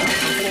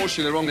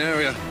 Unfortunately, the wrong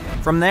area.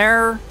 From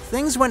there,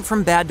 things went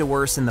from bad to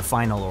worse in the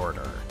final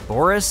order.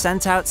 Boris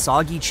sent out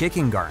soggy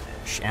chicken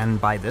garnish, and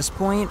by this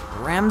point,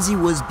 Ramsay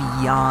was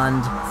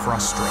beyond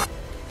frustrated.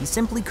 He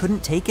simply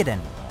couldn't take it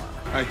anymore.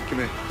 Hey, come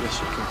here. Yes,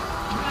 you can.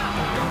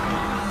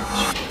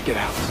 Get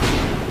out.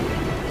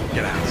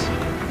 Get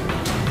out.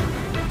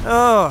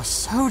 Oh,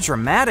 so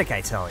dramatic,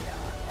 I tell ya.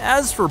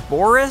 As for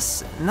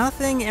Boris,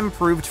 nothing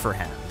improved for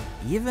him,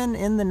 even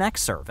in the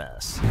next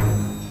service.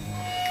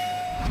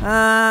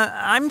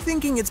 I'm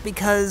thinking it's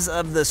because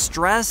of the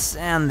stress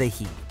and the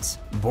heat.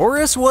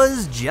 Boris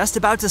was just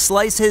about to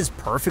slice his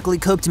perfectly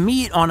cooked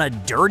meat on a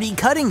dirty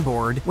cutting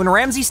board when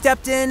Ramsay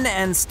stepped in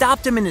and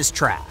stopped him in his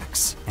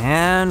tracks.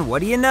 And what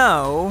do you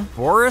know,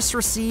 Boris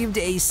received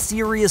a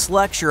serious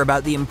lecture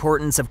about the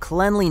importance of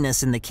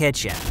cleanliness in the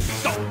kitchen.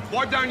 Stop!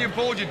 Wipe down your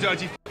board, you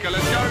dirty fucker.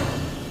 Let's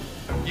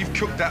go. You've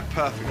cooked that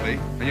perfectly,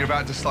 and you're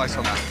about to slice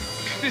on that.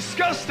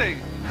 Disgusting!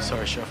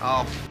 Sorry, chef.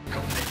 Oh,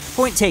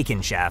 Point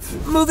taken, chef.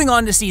 Moving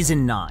on to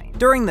season 9.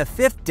 During the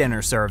 5th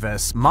dinner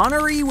service,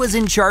 Monnery was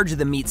in charge of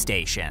the meat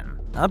station,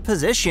 a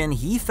position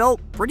he felt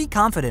pretty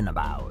confident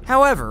about.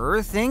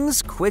 However,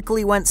 things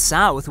quickly went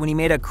south when he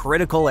made a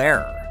critical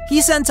error.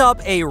 He sent up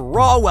a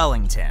raw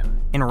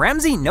Wellington, and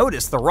Ramsay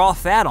noticed the raw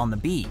fat on the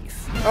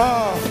beef.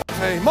 Oh,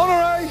 hey,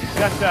 Monterey!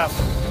 Yes, chef.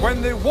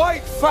 When the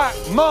white fat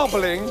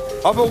marbling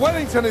of a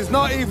Wellington is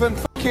not even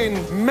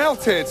fucking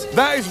melted,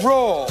 that is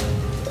raw.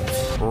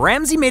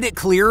 Ramsay made it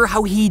clear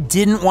how he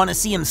didn't want to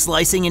see him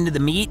slicing into the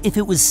meat if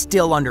it was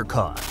still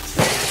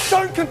undercooked.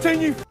 Don't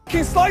continue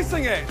fucking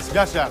slicing it!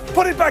 Yes, chef.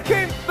 Put it back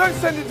in! Don't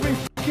send it to me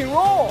fucking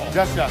raw!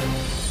 Yes,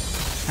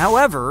 chef.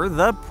 However,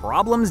 the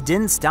problems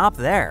didn't stop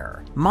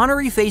there.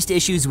 Monnery faced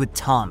issues with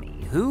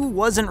Tommy, who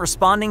wasn't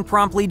responding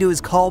promptly to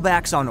his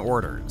callbacks on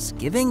orders,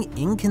 giving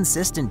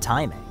inconsistent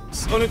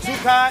timings. On a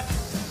two-cut,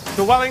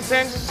 the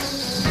Wellington.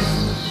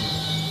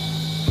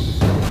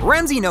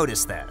 Ramsay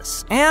noticed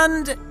this,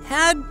 and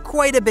had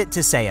quite a bit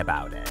to say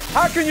about it.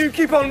 How can you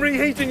keep on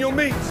reheating your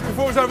meats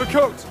before it's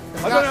overcooked?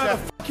 I don't know how the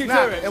fuck you do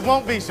it. It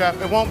won't be,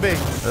 chef. It won't be.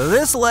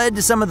 This led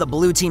to some of the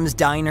blue team's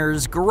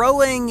diners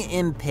growing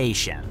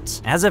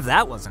impatient. As if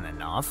that wasn't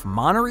enough,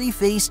 Monnery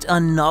faced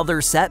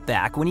another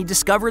setback when he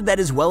discovered that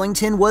his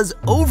Wellington was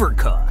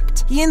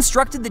overcooked. He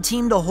instructed the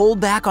team to hold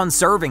back on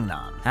serving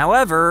them.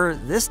 However,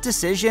 this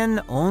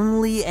decision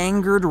only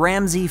angered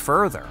Ramsay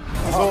further.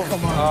 Oh,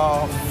 come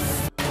on.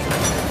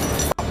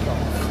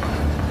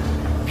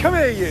 Come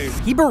here, you!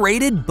 He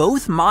berated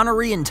both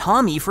Monnery and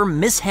Tommy for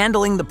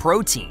mishandling the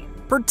protein,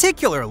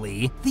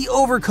 particularly the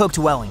overcooked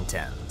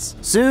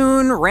Wellingtons.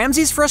 Soon,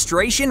 Ramsay's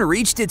frustration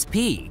reached its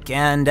peak,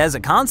 and as a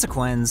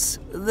consequence,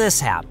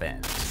 this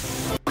happened.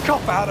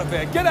 Cop out of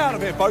here! Get out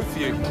of here, both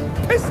of you!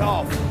 Piss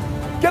off!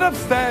 Get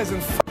upstairs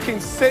and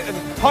fucking sit and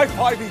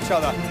high-five each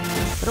other!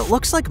 But it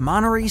looks like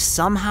Monnery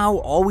somehow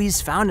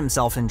always found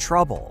himself in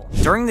trouble.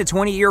 During the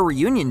 20-year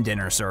reunion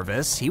dinner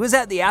service, he was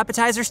at the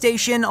appetizer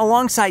station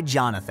alongside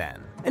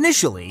Jonathan.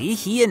 Initially,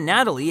 he and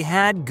Natalie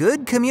had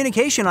good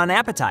communication on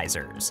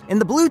appetizers,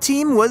 and the blue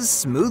team was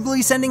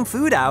smoothly sending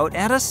food out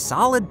at a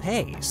solid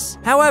pace.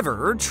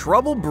 However,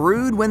 trouble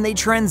brewed when they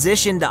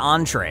transitioned to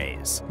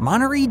entrees.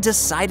 Monterey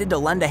decided to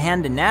lend a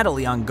hand to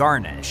Natalie on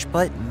garnish,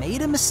 but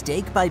made a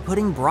mistake by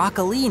putting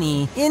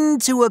broccolini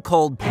into a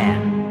cold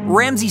pan.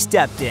 Ramsay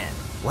stepped in,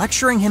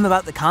 lecturing him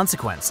about the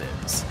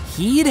consequences.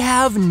 He'd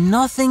have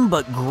nothing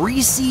but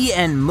greasy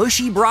and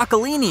mushy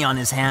broccolini on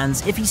his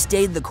hands if he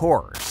stayed the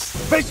course.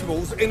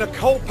 Vegetables in a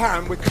cold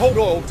pan with cold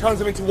oil turns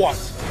them into what?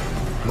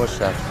 Mush,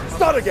 chef.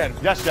 Start again.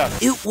 Yes,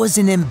 chef. It was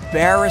an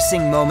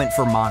embarrassing moment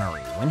for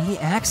Monterey when he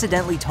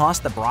accidentally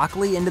tossed the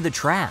broccoli into the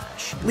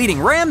trash,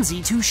 leading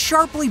Ramsay to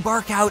sharply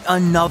bark out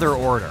another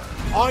order.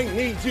 I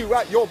need you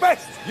at your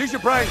best. Use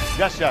your brain.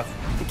 Yes, chef.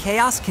 The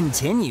chaos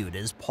continued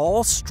as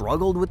Paul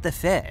struggled with the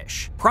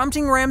fish,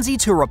 prompting Ramsay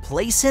to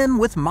replace him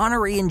with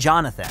Monterey and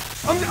Jonathan.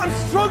 I'm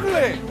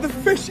struggling. The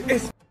fish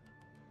is...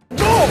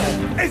 No!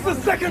 It's the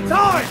second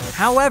time!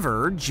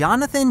 However,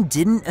 Jonathan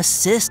didn't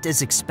assist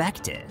as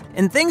expected,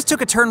 and things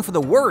took a turn for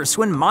the worse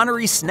when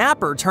Monterey's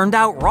snapper turned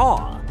out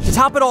raw. To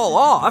top it all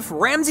off,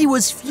 Ramsay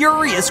was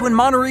furious when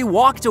Monterey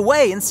walked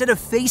away instead of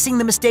facing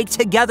the mistake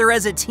together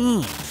as a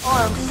team.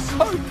 I am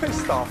so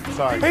pissed off.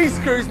 Sorry. He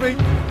screws me,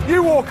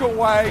 you walk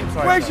away.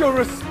 Sorry, Where's your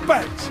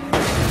respect?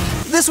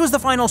 This was the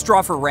final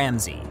straw for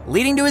Ramsay,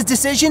 leading to his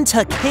decision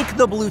to kick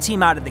the blue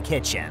team out of the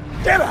kitchen.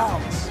 Get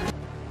out!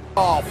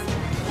 Off.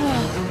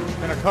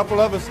 Can a couple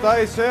of us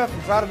stay, chef,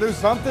 and try to do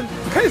something?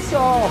 Piss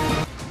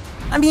off!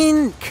 I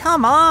mean,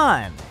 come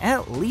on.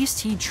 At least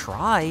he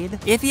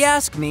tried. If you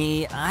ask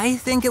me, I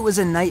think it was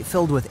a night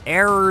filled with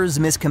errors,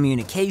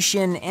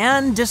 miscommunication,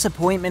 and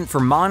disappointment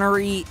for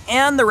Monterey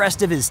and the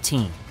rest of his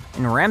team.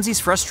 And Ramsay's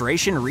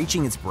frustration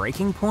reaching its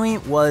breaking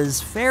point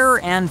was fair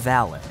and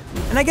valid.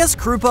 And I guess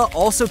Krupa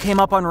also came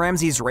up on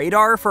Ramsay's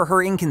radar for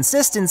her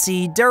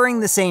inconsistency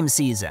during the same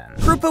season.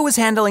 Krupa was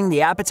handling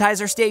the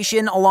appetizer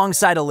station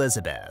alongside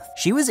Elizabeth.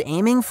 She was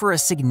aiming for a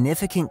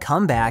significant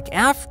comeback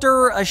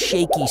after a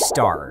shaky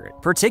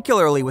start,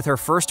 particularly with her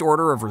first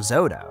order of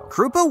risotto.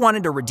 Krupa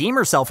wanted to redeem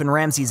herself in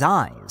Ramsay's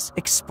eyes,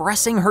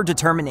 expressing her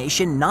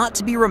determination not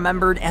to be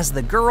remembered as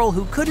the girl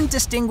who couldn't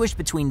distinguish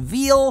between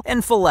veal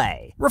and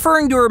filet,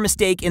 referring to her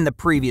mistake in the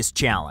previous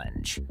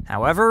challenge.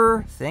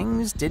 However,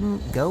 things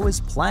didn't go as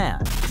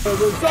planned. The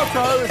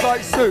risotto is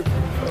like soup.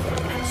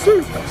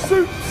 Soup,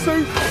 soup,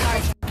 soup,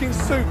 f***ing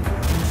soup.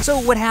 So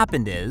what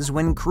happened is,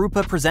 when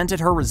Krupa presented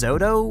her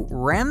risotto,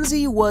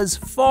 Ramsay was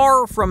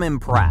far from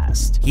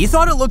impressed. He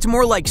thought it looked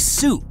more like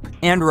soup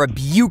and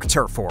rebuked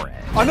her for it.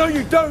 I know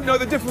you don't know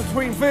the difference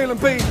between veal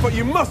and beef, but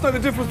you must know the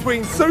difference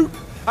between soup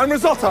and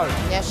risotto.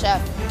 Yes,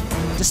 chef.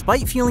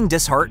 Despite feeling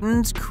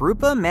disheartened,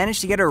 Krupa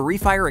managed to get her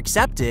refire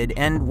accepted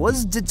and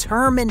was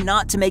determined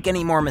not to make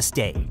any more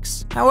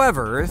mistakes.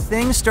 However,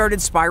 things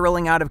started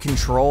spiraling out of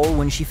control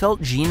when she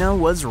felt Gina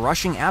was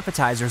rushing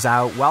appetizers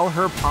out while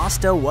her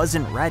pasta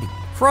wasn't ready.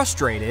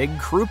 Frustrated,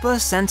 Krupa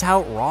sent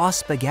out raw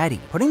spaghetti,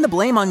 putting the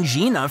blame on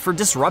Gina for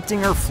disrupting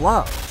her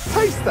flow.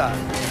 Taste that.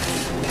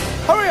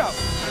 Hurry up.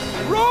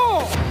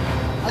 Raw.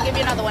 I'll give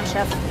you another one,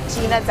 chef.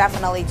 Gina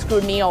definitely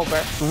screwed me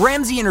over.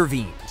 Ramsay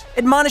intervened,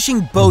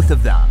 admonishing both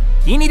of them.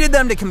 He needed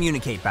them to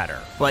communicate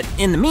better, but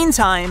in the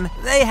meantime,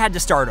 they had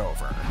to start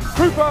over.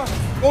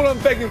 Krupa, all I'm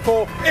begging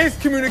for is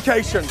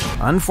communication.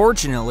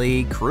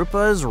 Unfortunately,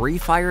 Krupa's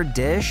refired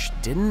dish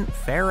didn't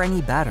fare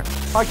any better.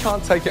 I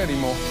can't take it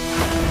anymore.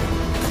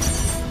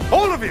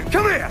 All of you,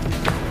 come here!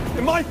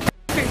 In my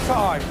f***ing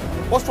time!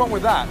 What's wrong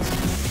with that?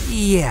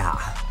 Yeah,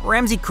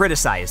 Ramsay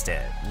criticized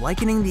it,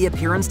 likening the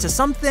appearance to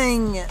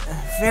something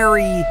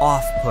very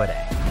off-putting.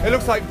 It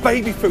looks like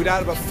baby food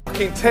out of a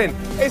f***ing tin.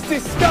 It's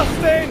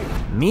disgusting!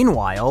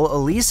 Meanwhile,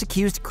 Elise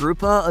accused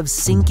Krupa of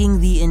sinking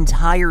the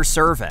entire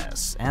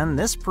service, and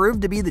this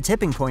proved to be the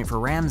tipping point for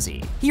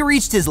Ramsay. He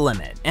reached his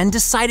limit and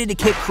decided to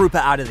kick Krupa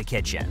out of the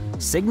kitchen,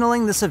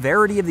 signaling the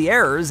severity of the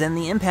errors and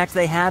the impact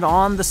they had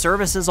on the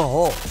service as a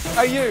whole.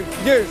 Hey you,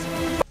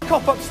 f***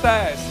 off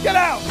upstairs, get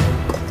out!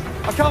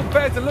 I can't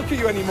bear to look at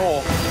you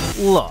anymore.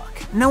 Look,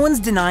 no one's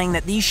denying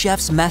that these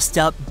chefs messed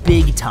up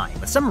big time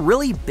with some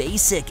really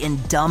basic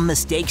and dumb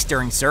mistakes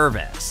during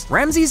service.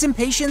 Ramsay's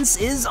impatience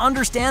is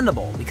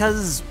understandable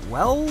because,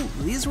 well,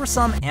 these were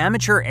some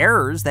amateur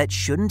errors that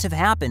shouldn't have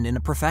happened in a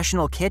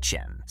professional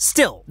kitchen.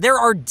 Still, there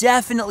are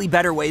definitely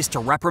better ways to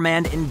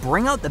reprimand and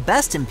bring out the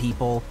best in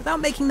people without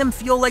making them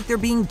feel like they're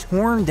being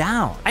torn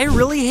down. I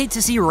really hate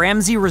to see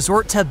Ramsay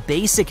resort to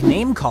basic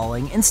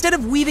name-calling instead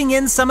of weaving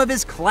in some of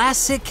his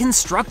classic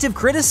constructive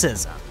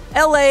criticism.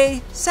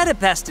 LA said it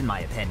best in my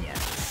opinion.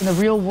 In the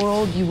real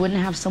world, you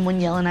wouldn't have someone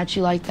yelling at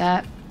you like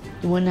that.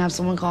 You wouldn't have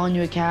someone calling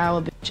you a cow,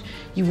 a bitch.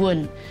 You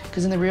wouldn't.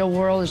 Because in the real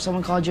world, if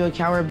someone called you a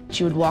cow or a bitch,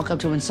 you would walk up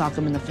to him and sock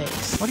him in the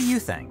face. What do you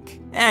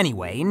think?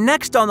 Anyway,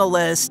 next on the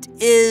list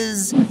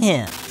is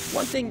him.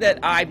 One thing that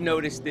I've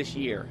noticed this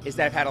year is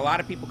that I've had a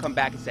lot of people come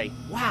back and say,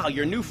 wow,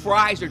 your new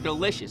fries are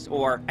delicious,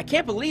 or I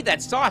can't believe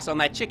that sauce on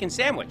that chicken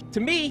sandwich. To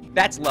me,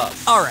 that's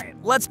love. All right,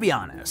 let's be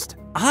honest.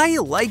 I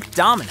like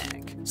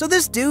Dominic. So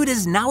this dude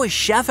is now a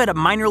chef at a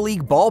minor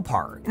league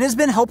ballpark and has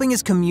been helping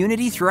his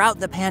community throughout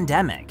the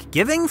pandemic,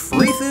 giving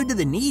free food to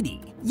the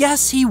needy.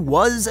 Yes, he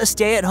was a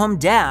stay-at-home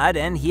dad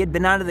and he had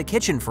been out of the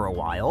kitchen for a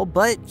while,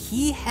 but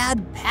he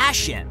had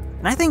passion.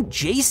 And I think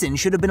Jason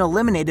should have been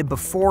eliminated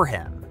before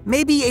him.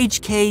 Maybe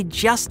HK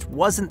just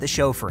wasn't the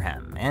show for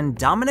him, and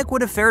Dominic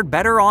would have fared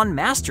better on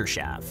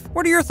MasterChef.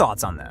 What are your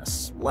thoughts on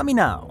this? Let me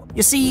know.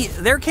 You see,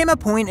 there came a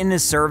point in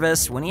his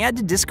service when he had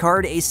to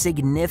discard a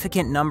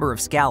significant number of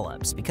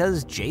scallops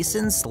because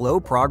Jason's slow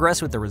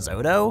progress with the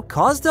risotto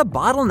caused a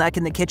bottleneck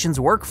in the kitchen's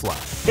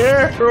workflow.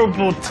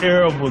 Terrible,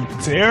 terrible,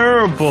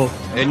 terrible.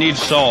 It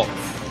needs salt.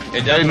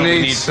 It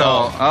definitely needs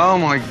salt. Oh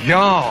my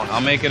God.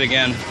 I'll make it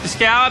again. The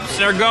scallops,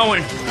 they're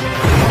going.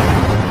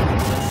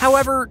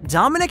 However,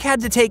 Dominic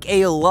had to take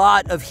a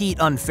lot of heat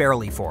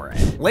unfairly for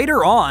it.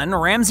 Later on,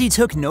 Ramsay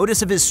took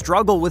notice of his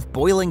struggle with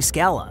boiling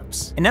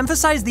scallops and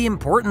emphasized the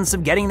importance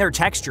of getting their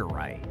texture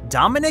right.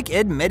 Dominic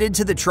admitted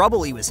to the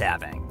trouble he was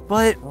having,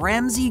 but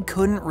Ramsay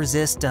couldn't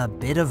resist a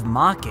bit of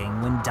mocking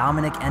when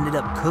Dominic ended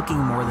up cooking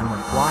more than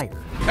required.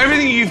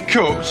 Everything you've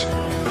cooked,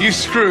 you've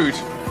screwed.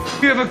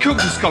 You ever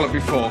cooked a scallop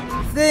before?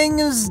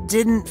 Things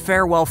didn't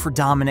fare well for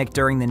Dominic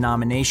during the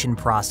nomination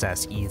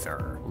process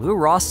either. Lou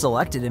Ross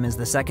selected him as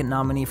the second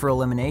nominee for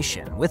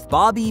elimination, with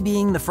Bobby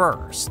being the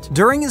first.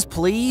 During his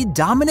plea,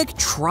 Dominic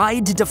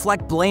tried to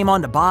deflect blame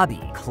onto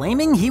Bobby,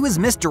 claiming he was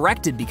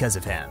misdirected because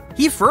of him.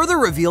 He further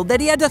revealed that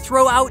he had to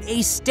throw out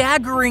a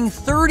staggering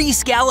 30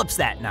 scallops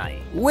that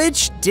night,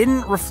 which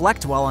didn't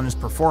reflect well on his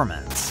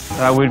performance.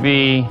 That would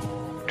be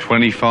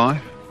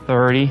 25,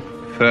 30.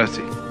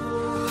 30.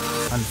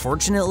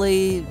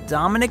 Unfortunately,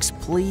 Dominic's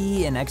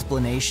plea and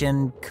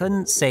explanation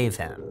couldn't save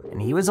him,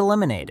 and he was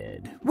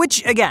eliminated.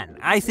 Which, again,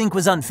 I think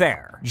was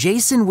unfair.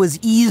 Jason was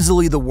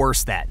easily the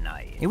worst that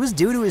night. It was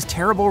due to his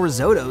terrible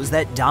risottos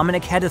that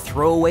Dominic had to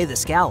throw away the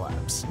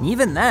scallops. And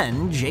even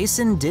then,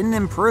 Jason didn't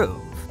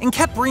improve and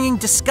kept bringing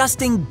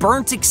disgusting,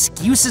 burnt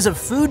excuses of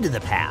food to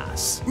the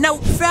pass. Now,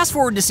 fast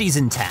forward to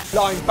season 10.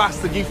 Lying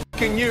bastard, you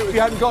fucking knew if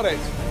you hadn't got it.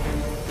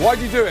 Why'd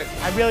you do it?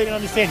 I really don't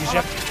understand you,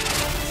 Chef.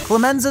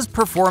 Clemenza's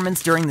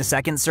performance during the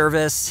second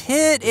service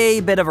hit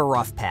a bit of a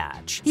rough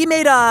patch. He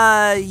made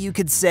a, you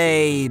could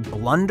say,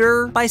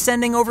 blunder by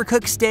sending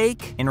overcooked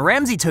steak, and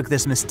Ramsay took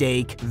this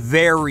mistake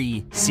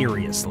very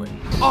seriously.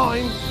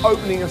 I'm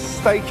opening a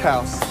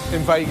steakhouse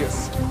in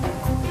Vegas.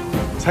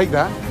 Take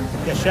that.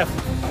 Yes, Chef.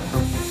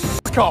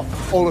 Fuck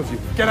off, all of you.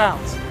 Get out.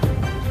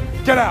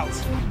 Get out.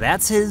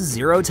 That's his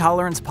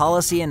zero-tolerance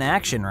policy in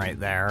action right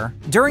there.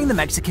 During the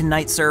Mexican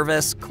night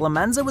service,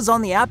 Clemenza was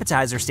on the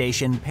appetizer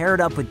station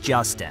paired up with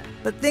Justin.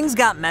 But things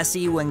got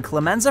messy when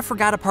Clemenza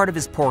forgot a part of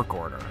his pork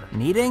order,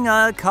 needing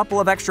a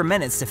couple of extra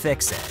minutes to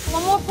fix it.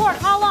 One more pork,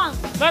 how long?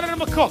 None of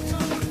them are cooked.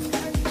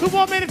 2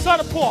 more minutes on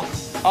the pork.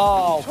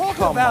 Oh,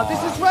 Talking about,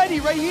 this is ready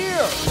right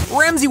here.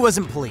 Ramsay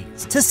wasn't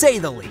pleased, to say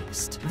the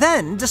least.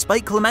 Then,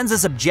 despite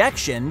Clemenza's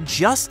objection,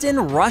 Justin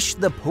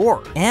rushed the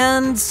pork.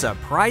 And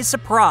surprise,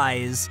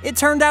 surprise, it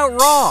turned out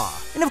raw.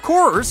 And of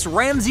course,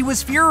 Ramsay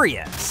was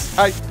furious.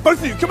 Hey,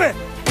 both of you, come here.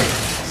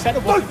 Said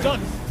it wasn't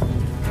done.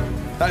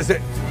 That is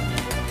it.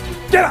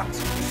 Get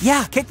out.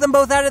 Yeah, kick them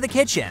both out of the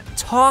kitchen.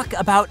 Talk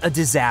about a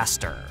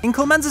disaster. In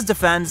Clemenza's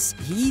defense,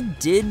 he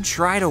did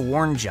try to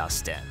warn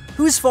Justin,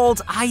 whose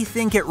fault I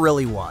think it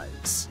really was.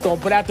 Don't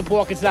put out the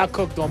pork, it's not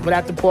cooked. Don't put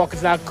out the pork,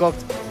 it's not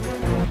cooked.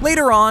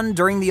 Later on,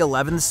 during the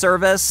 11th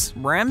service,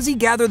 Ramsay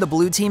gathered the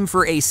blue team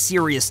for a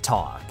serious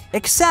talk,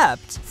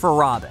 except for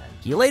Robin.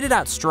 He laid it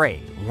out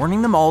straight,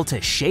 warning them all to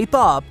shape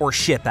up or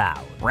ship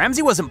out.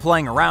 Ramsay wasn't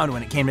playing around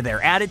when it came to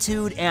their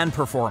attitude and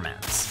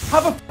performance.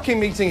 Have a fucking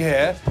meeting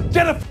here,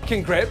 get a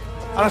fucking grip,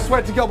 and I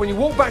swear to God, when you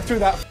walk back through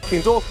that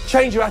fucking door,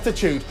 change your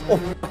attitude or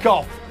fuck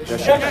off.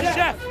 Yes,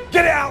 Chef.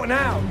 Get it out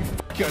now, you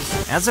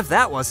fuckers. As if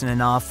that wasn't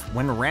enough,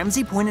 when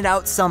Ramsay pointed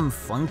out some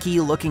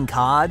funky-looking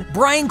cod,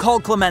 Brian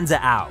called Clemenza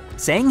out,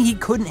 saying he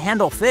couldn't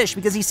handle fish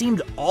because he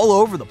seemed all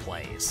over the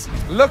place.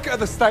 Look at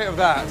the state of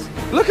that.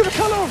 Look at the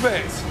color of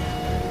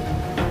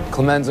it.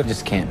 Clemenza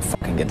just can't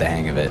fucking get the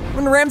hang of it.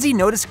 When Ramsay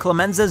noticed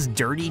Clemenza's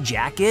dirty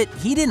jacket,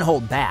 he didn't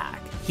hold back.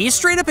 He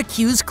straight up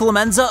accused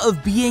Clemenza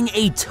of being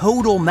a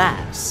total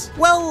mess.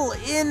 Well,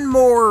 in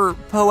more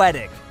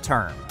poetic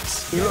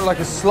terms. You look like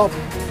a slob.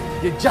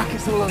 Your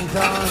jacket's all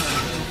undone.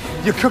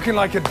 You're cooking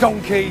like a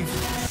donkey.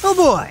 Oh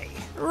boy.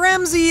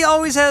 Ramsay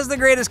always has the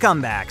greatest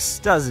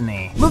comebacks, doesn't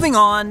he? Moving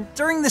on,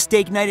 during the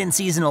steak night in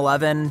season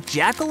 11,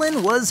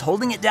 Jacqueline was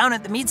holding it down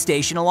at the meat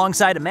station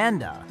alongside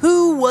Amanda,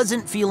 who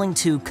wasn't feeling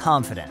too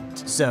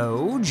confident.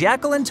 So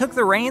Jacqueline took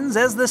the reins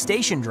as the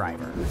station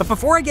driver. But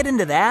before I get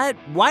into that,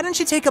 why don't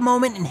you take a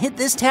moment and hit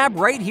this tab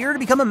right here to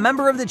become a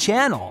member of the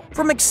channel?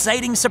 From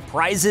exciting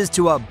surprises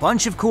to a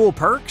bunch of cool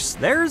perks,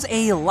 there's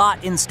a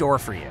lot in store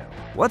for you.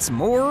 What's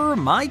more,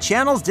 my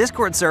channel's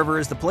Discord server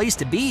is the place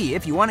to be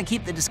if you want to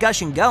keep the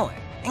discussion going.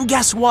 And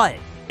guess what?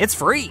 It's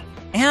free.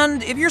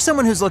 And if you're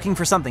someone who's looking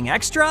for something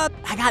extra,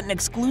 I got an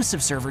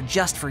exclusive server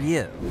just for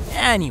you.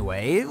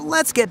 Anyway,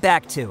 let's get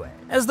back to it.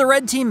 As the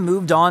red team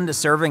moved on to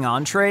serving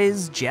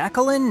entrees,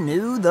 Jacqueline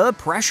knew the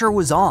pressure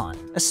was on,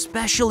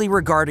 especially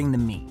regarding the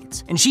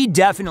meat. And she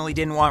definitely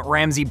didn't want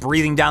Ramsay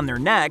breathing down their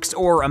necks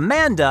or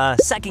Amanda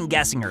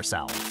second-guessing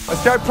herself.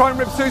 Let's go, prime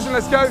rib Susan,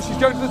 let's go. She's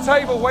going to the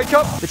table, wake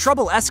up. The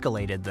trouble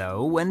escalated,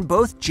 though, when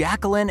both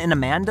Jacqueline and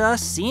Amanda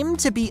seemed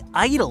to be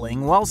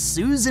idling while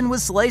Susan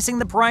was slicing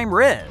the prime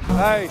rib.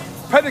 Hey,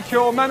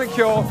 pedicure,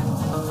 manicure.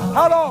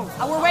 How long?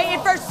 We're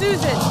waiting for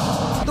Susan.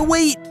 The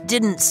wait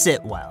didn't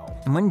sit well.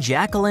 And when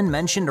Jacqueline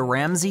mentioned to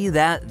Ramsay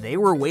that they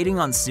were waiting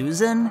on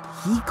Susan,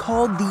 he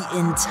called the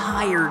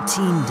entire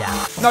team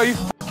down. No, you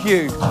f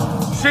you.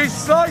 She's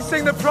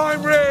slicing the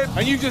prime rib,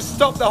 and you just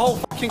stopped the whole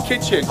fucking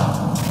kitchen.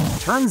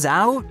 Turns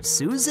out,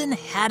 Susan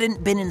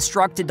hadn't been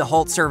instructed to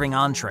halt serving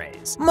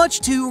entrees, much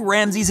to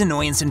Ramsay's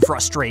annoyance and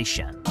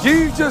frustration.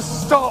 You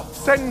just stopped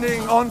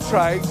sending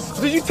entrees.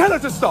 Did you tell her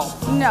to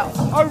stop? No.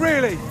 Oh,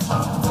 really?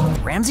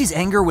 Ramsay's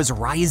anger was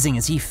rising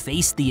as he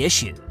faced the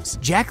issues.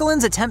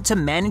 Jacqueline's attempt to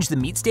manage the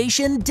meat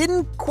station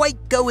didn't quite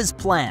go as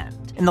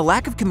planned, and the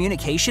lack of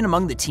communication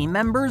among the team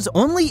members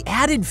only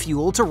added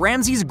fuel to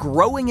Ramsay's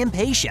growing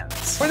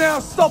impatience. We're now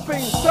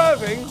stopping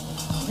serving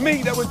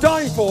meat that we're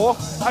dying for.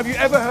 Have you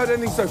ever heard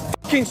anything so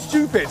fucking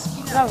stupid?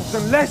 No. So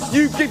unless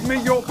you give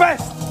me your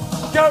best,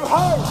 go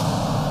home.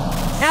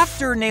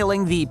 After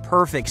nailing the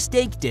perfect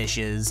steak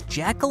dishes,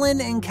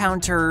 Jacqueline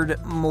encountered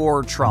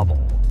more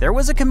trouble. There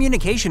was a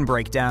communication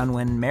breakdown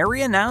when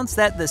Mary announced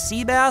that the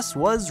sea bass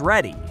was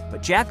ready,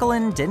 but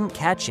Jacqueline didn't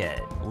catch it,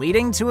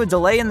 leading to a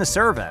delay in the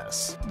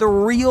service. The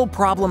real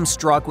problem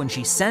struck when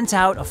she sent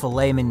out a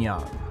filet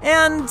mignon,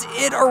 and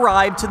it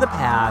arrived to the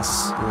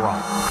pass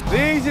raw.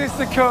 The easiest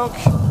to cook,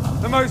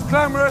 the most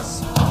glamorous,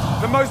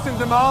 the most in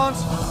demand,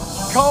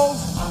 cold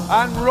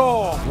and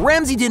raw.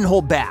 Ramsay didn't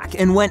hold back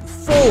and went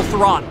full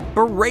throttle,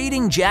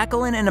 berating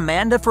Jacqueline and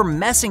Amanda for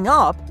messing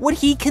up what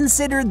he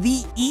considered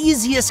the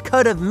easiest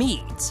cut of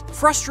meat.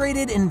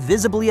 Frustrated and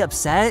visibly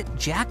upset,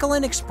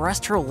 Jacqueline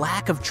expressed her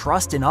lack of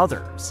trust in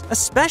others,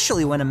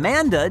 especially when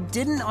Amanda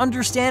didn't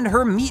understand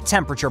her meat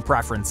temperature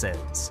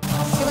preferences.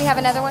 Do we have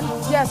another one?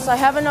 Yes, I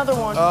have another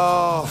one.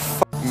 Oh,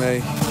 f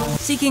me.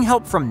 Seeking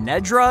help from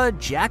Nedra,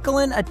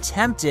 Jacqueline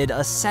attempted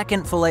a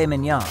second filet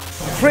mignon.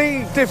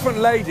 3 different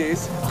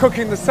ladies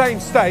cooking the same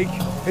steak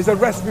is a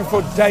recipe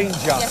for danger.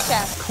 Yes,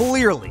 chef.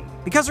 Clearly,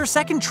 because her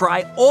second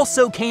try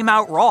also came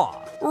out raw.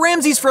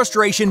 Ramsay's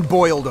frustration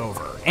boiled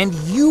over, and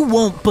you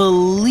won't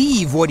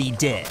believe what he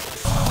did.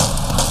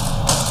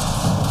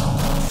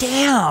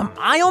 Damn,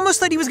 I almost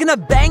thought he was gonna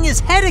bang his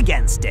head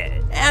against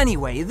it.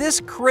 Anyway, this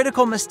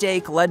critical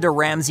mistake led to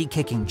Ramsay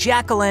kicking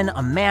Jacqueline,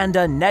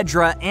 Amanda,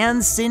 Nedra,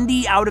 and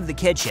Cindy out of the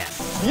kitchen.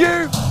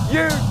 You.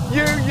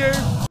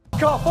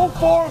 Off, all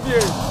 4 of you.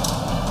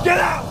 Get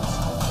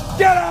out!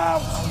 Get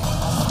out!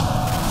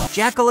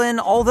 Jacqueline,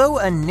 although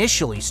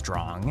initially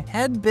strong,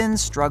 had been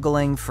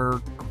struggling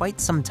for quite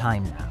some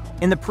time now.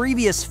 In the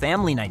previous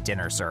family night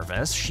dinner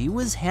service, she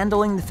was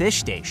handling the fish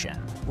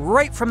station.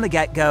 Right from the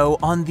get-go,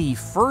 on the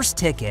first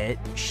ticket,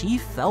 she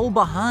fell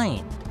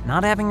behind,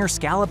 not having her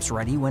scallops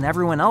ready when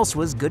everyone else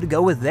was good to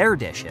go with their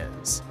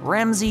dishes.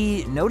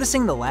 Ramsay,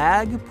 noticing the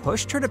lag,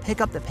 pushed her to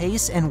pick up the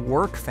pace and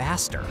work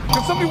faster.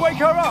 Can somebody wake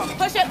her up?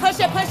 Push it, push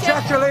it, push it.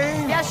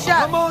 Jacqueline! Yes,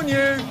 chef. Come on,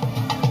 you!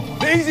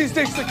 The easiest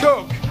dish to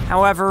cook.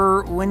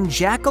 However, when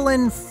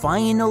Jacqueline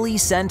finally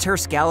sent her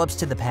scallops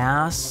to the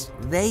pass,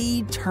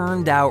 they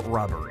turned out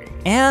rubbery.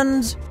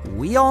 And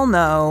we all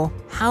know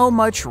how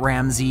much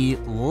Ramsay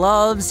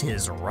loves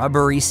his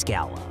rubbery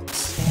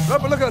scallops.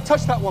 Look, look at her,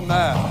 touch that one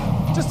there.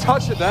 Just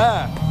touch it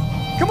there.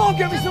 Come on,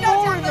 get me some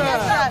more in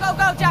there. Go,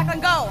 go,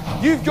 Jacqueline, go.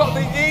 You've got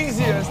the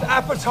easiest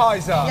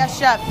appetizer. Yes,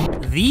 chef.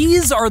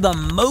 These are the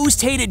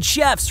most hated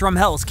chefs from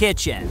Hell's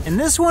Kitchen, and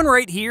this one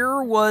right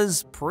here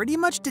was pretty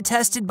much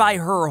detested by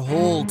her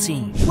whole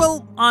team.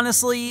 Well,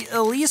 honestly,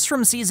 Elise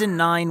from season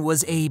 9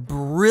 was a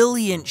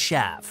brilliant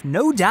chef,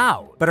 no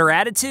doubt, but her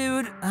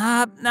attitude,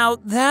 now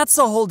that's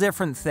a whole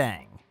different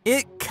thing.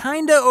 It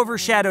kinda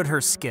overshadowed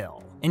her skill.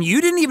 And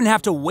you didn't even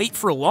have to wait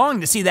for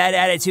long to see that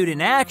attitude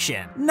in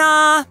action.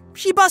 Nah,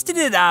 she busted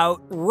it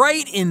out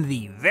right in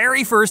the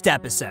very first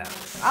episode.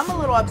 I'm a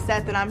little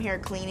upset that I'm here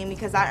cleaning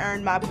because I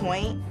earned my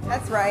point.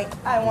 That's right,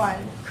 I won.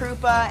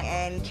 Krupa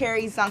and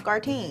Carrie sunk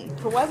our team.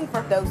 If it wasn't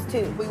for those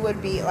 2, we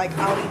would be like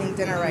out eating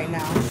dinner right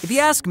now. If you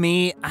ask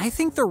me, I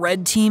think the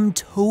red team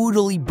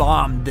totally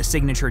bombed the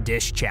signature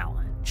dish challenge.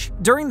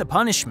 During the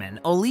punishment,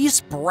 Elise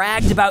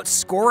bragged about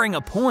scoring a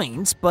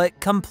point, but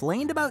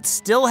complained about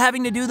still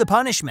having to do the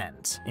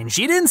punishment. And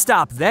she didn't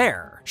stop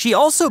there. She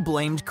also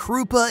blamed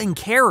Krupa and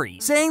Carrie,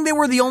 saying they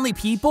were the only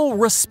people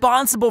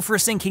responsible for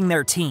sinking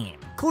their team.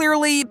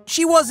 Clearly,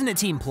 she wasn't a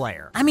team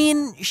player. I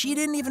mean, she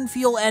didn't even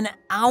feel an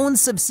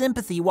ounce of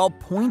sympathy while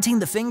pointing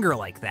the finger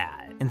like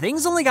that. And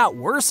things only got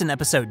worse in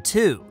episode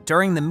 2,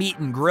 during the meat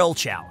and grill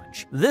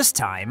challenge. This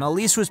time,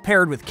 Elise was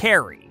paired with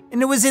Carrie.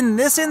 And it was in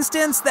this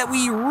instance that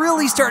we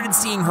really started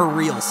seeing her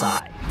real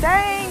side.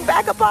 Dang,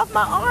 back up off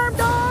my arm,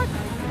 dog.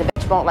 The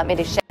bitch won't let me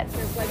do shit.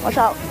 Watch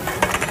out.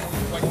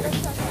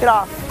 Get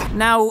off.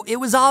 Now, it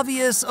was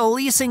obvious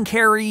Elise and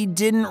Carrie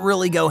didn't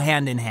really go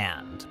hand in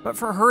hand. but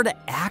for her to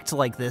act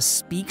like this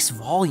speaks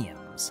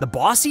volumes. The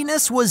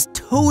bossiness was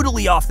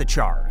totally off the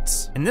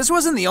charts. And this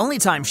wasn't the only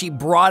time she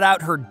brought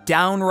out her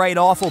downright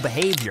awful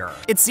behavior.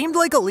 It seemed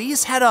like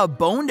Elise had a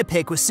bone to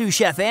pick with sous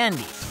chef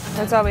Andy.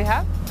 That's all we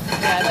have?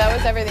 Yeah, that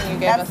was everything you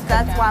gave us.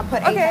 That's why I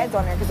put 8 heads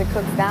on there, because it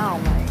cooks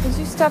down. Could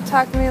you stop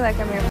talking to me like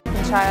I'm your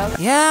fucking child?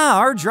 Yeah,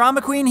 our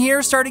drama queen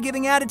here started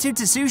giving attitude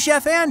to sous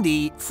chef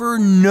Andy for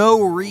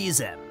no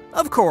reason.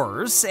 Of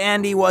course,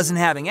 Andy wasn't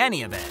having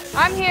any of it.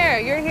 I'm here,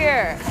 you're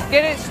here.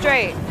 Get it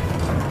straight.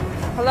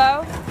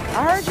 Hello?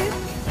 I heard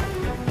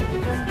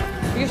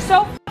you. You're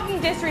so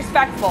fucking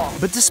disrespectful.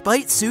 But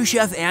despite sous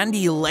chef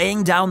Andy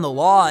laying down the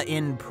law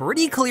in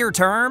pretty clear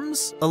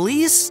terms,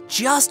 Elise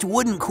just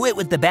wouldn't quit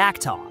with the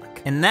backtalk.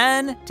 And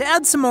then, to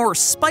add some more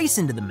spice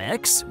into the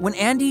mix, when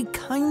Andy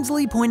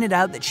kindly pointed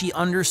out that she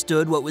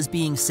understood what was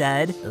being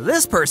said,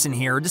 this person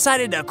here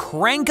decided to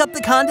crank up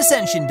the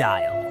condescension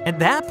dial. At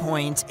that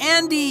point,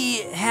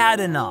 Andy had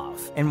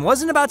enough, and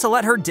wasn't about to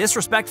let her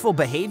disrespectful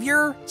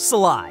behavior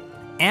slide.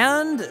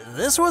 And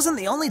this wasn't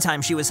the only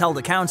time she was held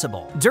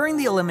accountable. During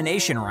the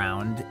elimination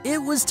round, it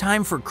was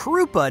time for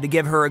Krupa to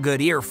give her a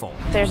good earful.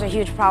 There's a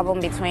huge problem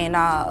between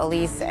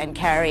Elise and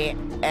Carrie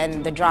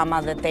and the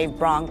drama that they've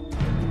brought,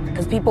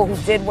 because people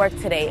who did work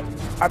today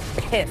are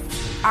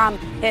pissed. I'm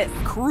pissed.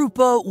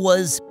 Krupa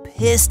was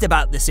pissed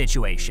about the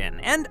situation,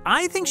 and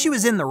I think she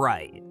was in the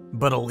right.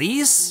 But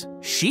Elise,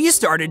 she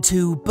started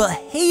to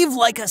behave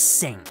like a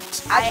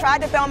saint. I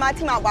tried to bail my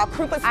team out while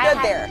Krupa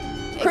stood there.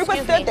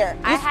 Krupa stood there.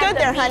 You stood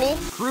there, honey.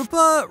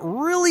 Krupa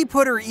really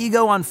put her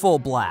ego on full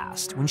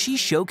blast when she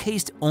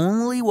showcased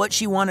only what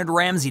she wanted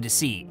Ramsay to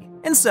see.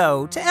 And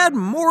so, to add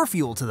more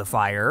fuel to the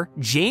fire,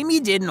 Jamie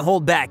didn't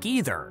hold back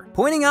either,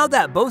 pointing out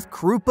that both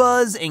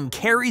Krupa's and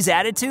Carrie's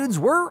attitudes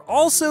were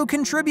also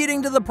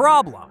contributing to the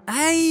problem.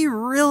 I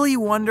really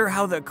wonder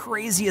how the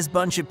craziest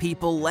bunch of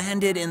people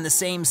landed in the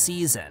same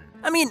season.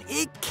 I mean,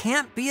 it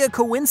can't be a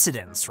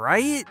coincidence,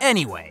 right?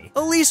 Anyway,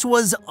 Elise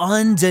was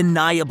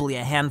undeniably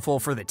a handful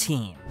for the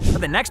team.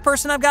 But the next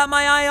person I've got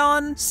my eye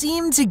on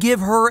seemed to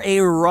give her a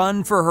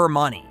run for her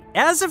money.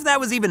 As if that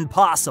was even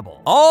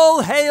possible.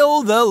 All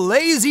hail the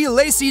lazy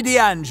Lacey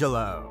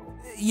D'Angelo.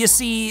 You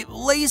see,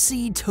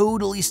 Lacey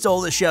totally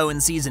stole the show in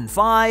season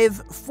 5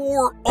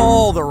 for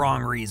all the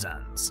wrong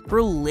reasons.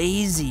 Her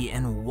lazy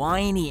and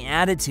whiny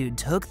attitude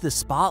took the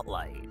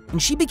spotlight,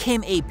 and she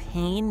became a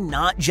pain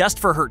not just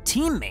for her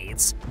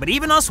teammates, but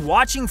even us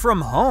watching from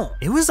home.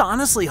 It was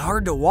honestly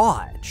hard to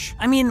watch.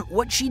 I mean,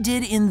 what she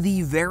did in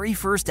the very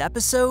first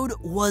episode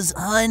was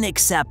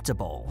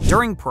unacceptable.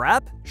 During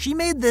prep, she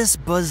made this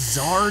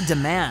bizarre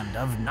demand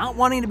of not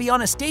wanting to be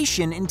on a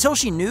station until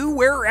she knew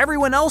where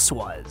everyone else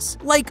was.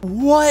 Like,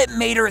 what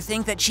made her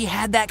think that she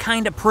had that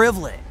kind of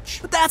privilege?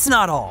 But that's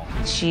not all.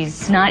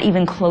 She's not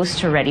even close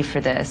to ready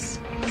for this.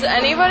 Does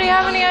anybody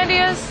have any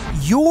ideas?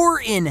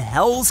 You're in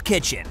Hell's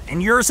Kitchen,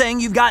 and you're saying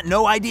you've got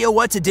no idea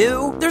what to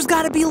do? There's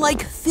gotta be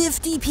like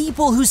 50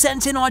 people who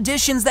sent in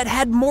auditions that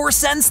had more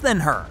sense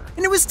than her.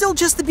 And it was still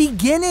just the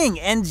beginning,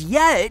 and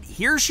yet,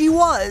 here she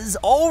was,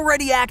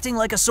 already acting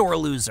like a sore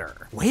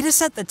loser. Way to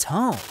set the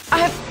tone. I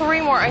have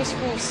 3 more ice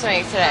creams to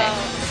make today.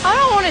 I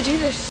don't want to do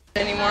this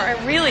anymore,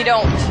 I really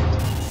don't.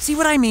 See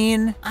what I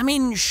mean? I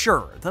mean,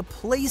 sure, the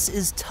place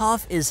is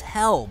tough as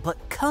hell, but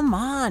come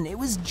on, it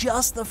was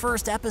just the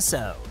first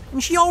episode.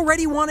 And she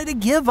already wanted to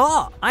give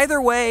up.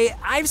 Either way,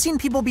 I've seen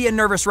people be a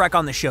nervous wreck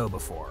on the show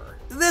before.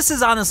 This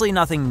is honestly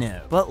nothing new.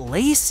 But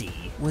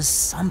Lacey was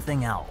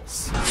something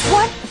else.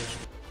 What?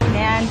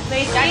 Man,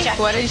 Lacey,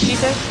 what did she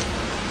say?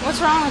 What's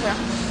wrong with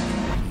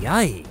her?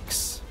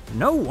 Yikes.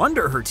 No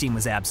wonder her team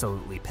was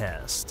absolutely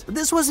pissed. But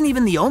this wasn't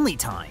even the only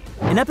time.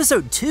 In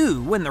episode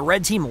 2, when the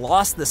red team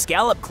lost the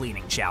scallop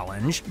cleaning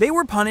challenge, they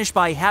were punished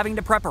by having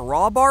to prep a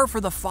raw bar for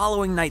the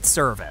following night's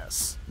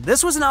service.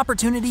 This was an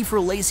opportunity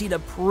for Lacey to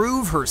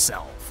prove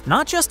herself,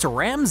 not just to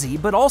Ramsay,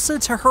 but also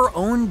to her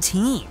own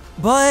team.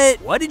 But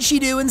what did she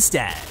do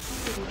instead?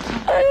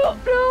 I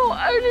don't know,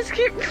 I just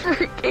keep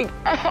freaking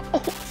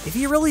out. If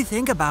you really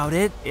think about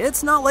it,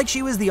 it's not like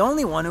she was the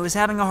only one who was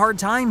having a hard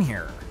time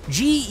here.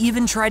 G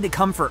even tried to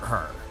comfort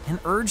her and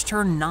urged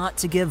her not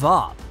to give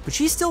up, but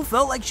she still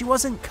felt like she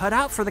wasn't cut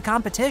out for the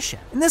competition.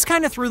 And this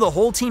kind of threw the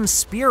whole team's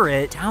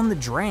spirit down the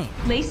drain.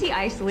 Lacey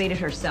isolated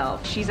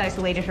herself. She's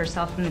isolated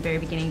herself from the very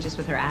beginning just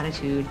with her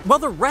attitude. While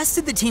the rest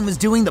of the team was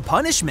doing the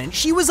punishment,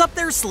 she was up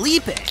there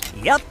sleeping.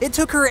 Yep, it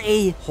took her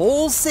a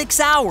whole 6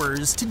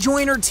 hours to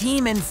join her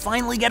team and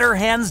finally get her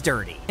hands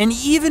dirty. And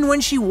even when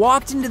she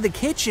walked into the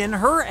kitchen,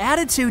 her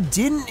attitude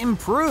didn't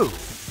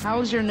improve. How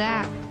was your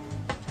nap?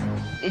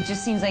 It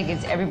just seems like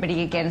it's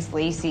everybody against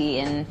Lacey,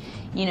 and,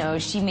 you know,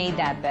 she made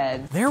that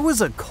bed. There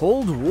was a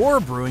cold war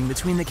brewing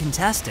between the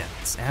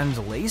contestants, and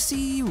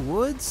Lacey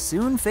would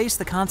soon face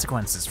the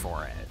consequences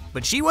for it.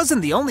 But she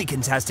wasn't the only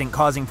contestant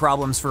causing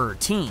problems for her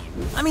team.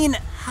 I mean,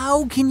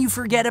 how can you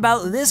forget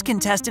about this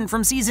contestant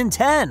from season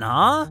 10,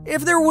 huh?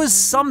 If there was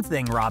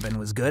something Robin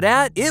was good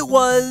at, it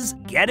was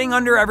getting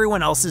under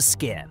everyone else's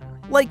skin.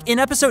 Like in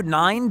episode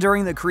 9,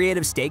 during the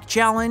Creative Steak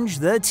Challenge,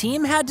 the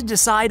team had to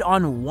decide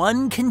on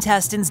one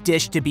contestant's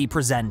dish to be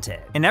presented,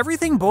 and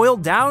everything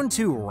boiled down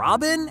to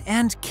Robin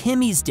and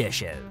Kimmy's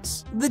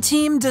dishes. The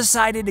team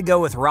decided to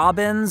go with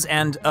Robin's,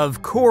 and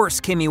of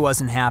course Kimmy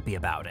wasn't happy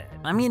about it.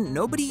 I mean,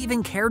 nobody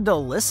even cared to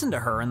listen to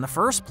her in the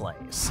first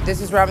place. This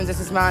is Robin's,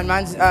 this is mine,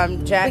 mine's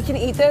Jack. We can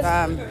eat this?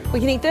 We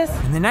can eat this?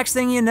 And the next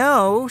thing you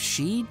know,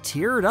 she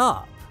teared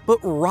up. But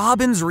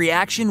Robin's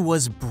reaction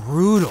was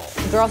brutal.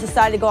 The girls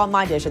decided to go on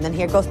my dish, and then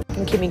here goes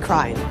Kimmy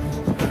crying.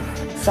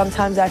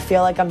 Sometimes I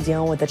feel like I'm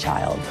dealing with a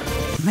child.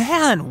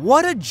 Man,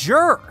 what a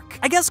jerk.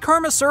 I guess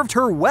karma served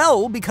her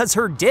well because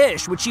her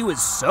dish, which she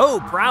was so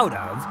proud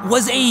of,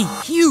 was a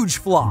huge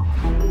flop.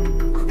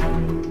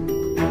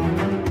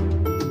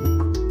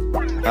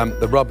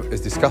 The rub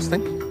is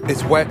disgusting.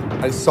 It's wet,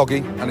 and it's soggy,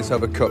 and it's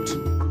overcooked.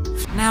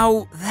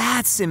 Now,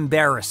 that's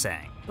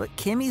embarrassing. But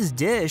Kimmy's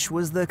dish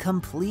was the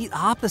complete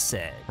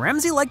opposite.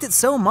 Ramsey liked it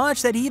so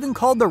much that he even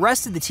called the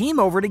rest of the team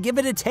over to give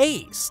it a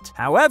taste.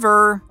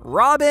 However,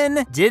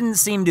 Robin didn't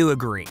seem to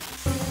agree.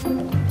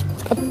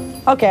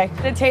 Okay,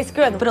 it tastes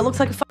good, but it looks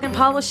like a fucking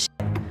pile of shit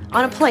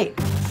on a plate.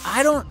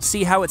 I don't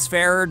see how it's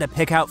fair to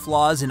pick out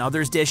flaws in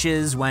others'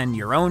 dishes when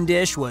your own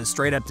dish was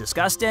straight up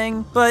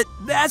disgusting, but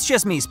that's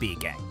just me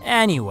speaking.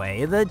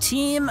 Anyway, the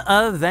team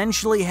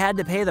eventually had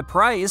to pay the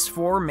price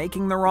for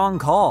making the wrong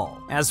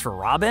call. As for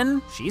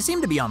Robin, she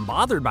seemed to be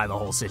unbothered by the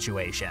whole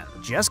situation.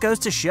 Just goes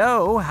to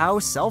show how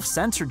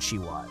self-centered she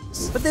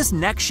was. But this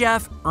next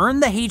chef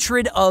earned the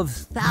hatred of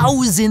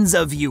thousands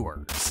of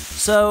viewers.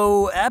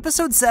 So,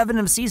 episode 7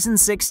 of season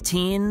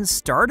 16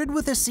 started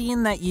with a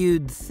scene that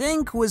you'd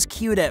think was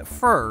cute at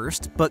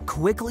first, but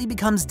quickly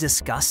becomes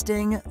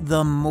disgusting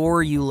the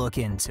more you look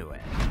into it.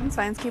 It's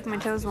fine, it's keeping my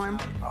toes warm.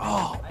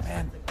 Oh,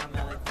 man.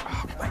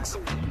 Oh, thanks.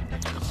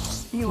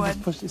 You would.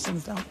 Just push these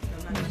things down.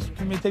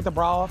 Let me take the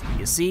bra off.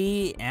 You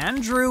see,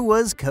 Andrew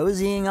was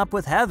cozying up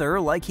with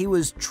Heather like he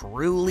was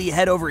truly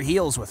head over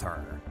heels with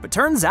her. But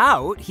turns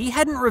out, he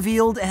hadn't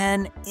revealed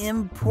an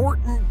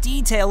important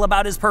detail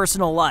about his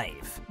personal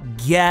life.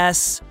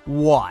 Guess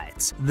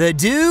what? The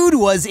dude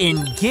was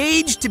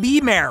engaged to be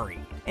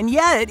married. And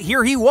yet,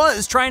 here he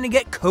was trying to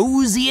get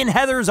cozy in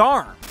Heather's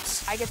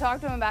arms. I could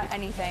talk to him about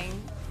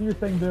anything. Your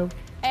thing, dude.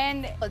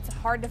 And it's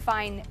hard to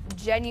find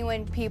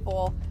genuine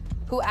people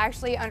who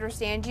actually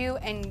understand you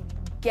and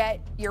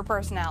get your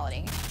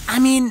personality. I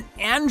mean,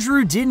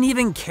 Andrew didn't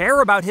even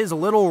care about his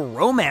little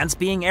romance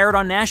being aired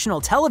on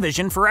national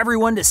television for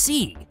everyone to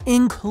see,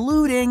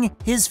 including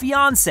his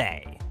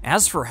fiancée.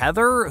 As for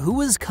Heather, who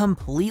was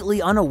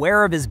completely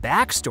unaware of his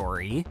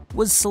backstory,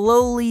 was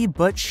slowly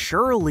but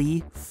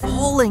surely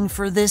falling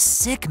for this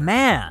sick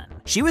man.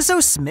 She was so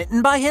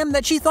smitten by him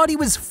that she thought he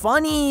was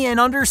funny and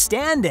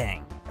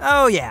understanding.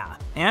 Oh yeah,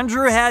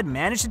 Andrew had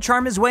managed to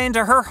charm his way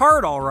into her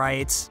heart all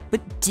right,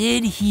 but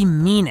did he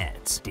mean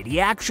it? Did he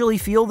actually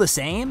feel the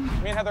same?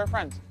 Me and Heather are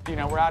friends. You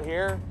know, we're out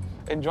here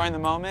enjoying the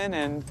moment,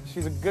 and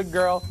she's a good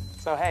girl,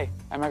 so hey,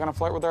 am I gonna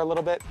flirt with her a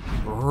little bit?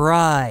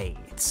 Right.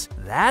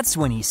 That's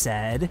when he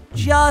said,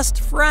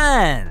 just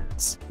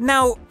friends.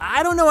 Now,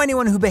 I don't know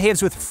anyone who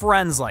behaves with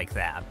friends like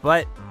that,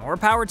 but more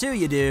power to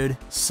you, dude.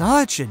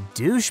 Such a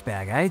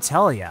douchebag, I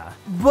tell ya.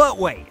 But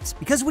wait,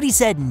 because what he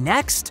said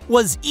next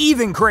was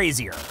even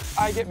crazier.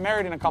 I get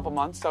married in a couple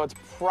months, so it's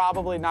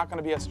probably not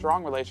gonna be a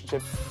strong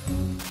relationship.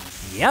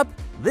 Yep,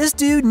 this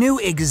dude knew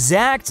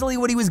exactly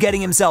what he was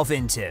getting himself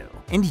into.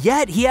 And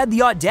yet, he had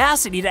the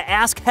audacity to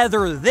ask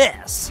Heather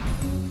this.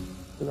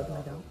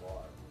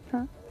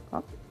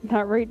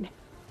 Not right now.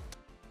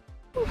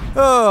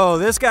 Oh,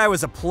 this guy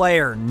was a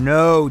player,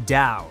 no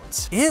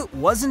doubt. It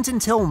wasn't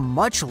until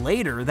much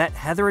later that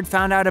Heather had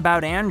found out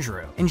about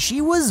Andrew, and she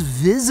was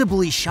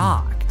visibly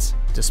shocked.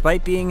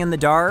 Despite being in the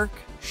dark,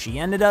 she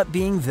ended up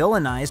being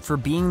villainized for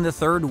being the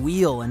third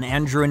wheel in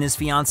Andrew and his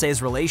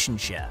fiance's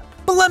relationship.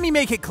 But let me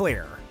make it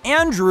clear,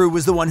 Andrew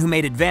was the one who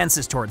made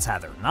advances towards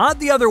Heather, not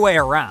the other way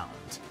around.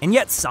 And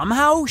yet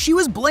somehow, she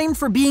was blamed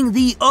for being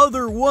the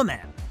other woman.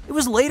 It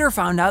was later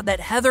found out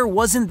that Heather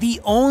wasn't the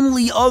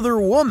only other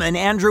woman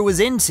Andrew was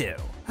into.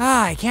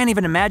 I can't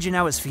even imagine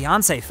how his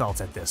fiancée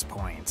felt at this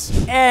point.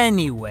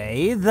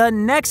 Anyway, the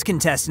next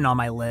contestant on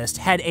my list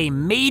had a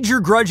major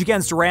grudge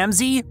against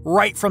Ramsey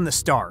right from the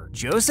start.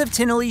 Joseph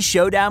Tinelly's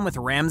showdown with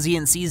Ramsey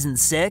in season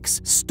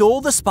 6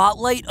 stole the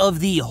spotlight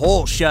of the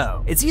whole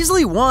show. It's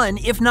easily one,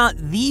 if not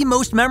the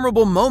most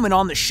memorable moment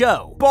on the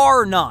show,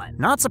 bar none.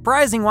 Not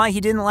surprising why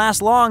he didn't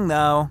last long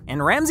though,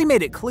 and Ramsey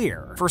made it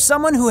clear. For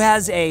someone who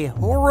has a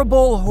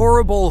horrible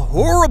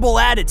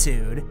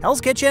attitude, Hell's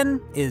Kitchen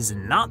is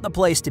not the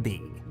place to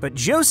be. But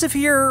Joseph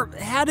here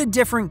had a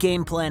different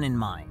game plan in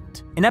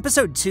mind. In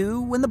episode 2,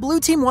 when the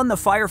blue team won the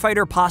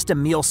Firefighter Pasta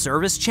Meal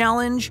Service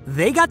Challenge,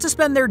 they got to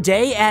spend their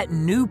day at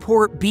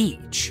Newport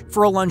Beach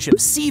for a lunch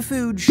of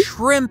seafood,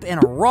 shrimp,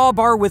 and a raw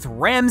bar with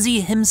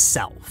Ramsey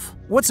himself.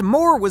 What's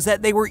more was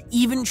that they were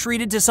even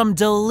treated to some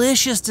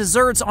delicious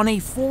desserts on a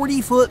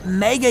 40-foot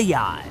mega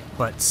yacht.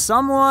 But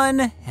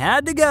someone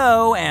had to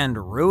go and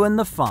ruin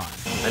the fun.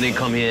 I didn't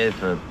come here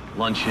for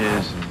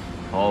lunches and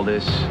all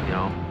this, you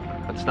know.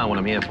 That's not what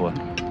I'm here for.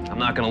 I'm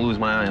not gonna lose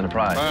my eye on the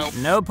prize.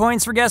 No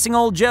points for guessing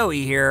old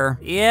Joey here.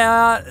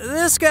 Yeah,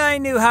 this guy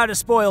knew how to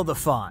spoil the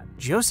fun.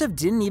 Joseph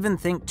didn't even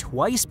think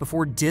twice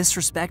before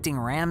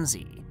disrespecting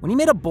Ramsey. When he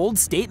made a bold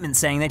statement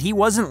saying that he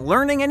wasn't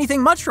learning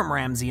anything much from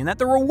Ramsey and that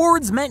the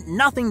rewards meant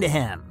nothing to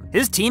him.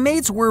 His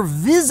teammates were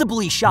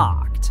visibly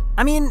shocked.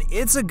 I mean,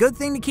 it's a good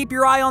thing to keep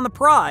your eye on the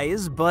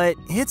prize, but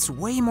it's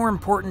way more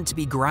important to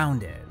be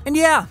grounded. And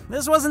yeah,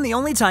 this wasn't the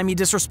only time he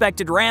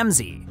disrespected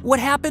Ramsey. What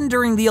happened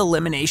during the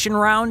elimination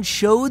round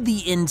showed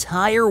the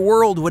entire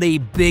world what a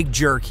big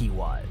jerk he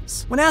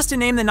was. When asked to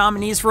name the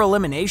nominees for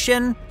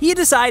elimination, he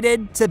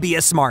decided to be a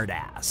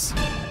smartass.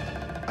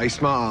 A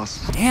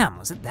smartass. Damn,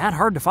 was it that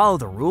hard to follow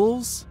the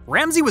rules?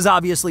 Ramsey was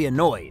obviously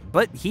annoyed,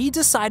 but he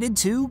decided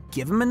to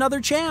give him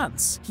another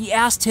chance. He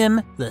asked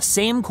him the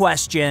same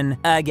question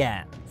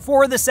again,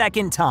 for the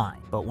second time.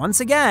 But once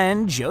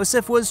again,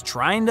 Joseph was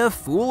trying to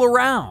fool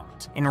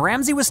around, and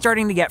Ramsey was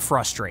starting to get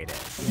frustrated.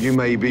 You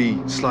may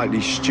be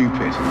slightly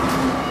stupid.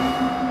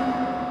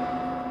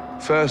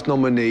 First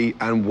nominee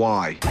and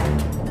why?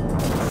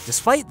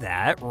 Despite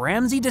that,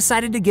 Ramsey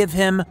decided to give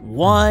him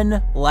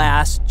one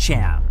last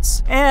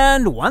chance.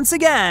 And once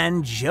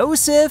again,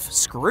 Joseph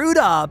screwed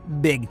up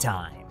big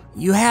time.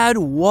 You had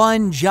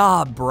one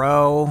job,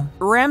 bro.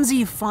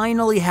 Ramsey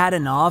finally had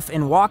enough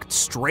and walked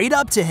straight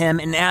up to him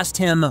and asked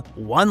him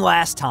one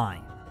last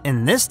time.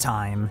 And this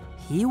time,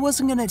 he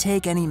wasn't gonna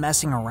take any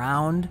messing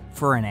around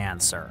for an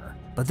answer.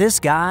 But this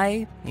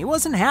guy, he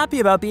wasn't happy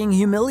about being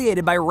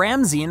humiliated by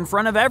Ramsey in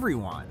front of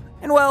everyone.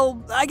 And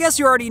well, I guess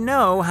you already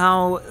know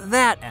how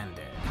that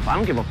ended. I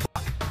don't give a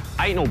fuck.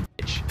 I ain't no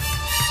bitch.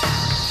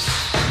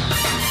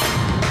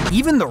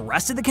 Even the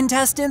rest of the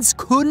contestants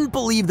couldn't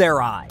believe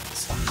their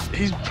eyes.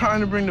 He's trying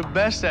to bring the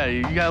best out of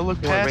you. You gotta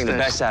look past Bring that. the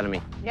best out of me.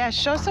 Yeah,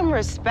 show some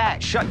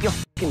respect. Shut your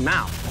fucking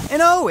mouth.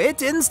 And oh, it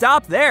didn't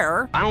stop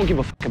there. I don't give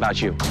a fuck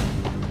about you.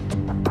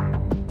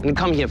 I'm gonna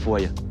come here for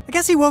you. I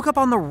guess he woke up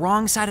on the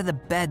wrong side of the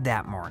bed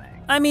that morning.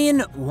 I mean,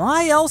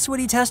 why else would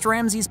he test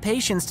Ramsey's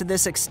patience to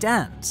this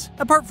extent?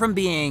 Apart from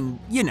being,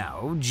 you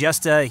know,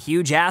 just a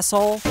huge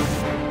asshole.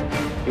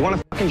 You want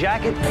a fucking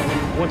jacket?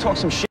 You wanna talk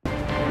some shit?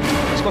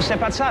 Let's go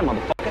step outside,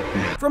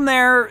 motherfucker. From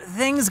there,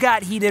 things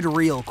got heated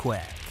real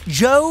quick.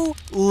 Joe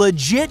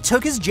legit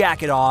took his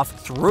jacket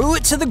off, threw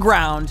it to the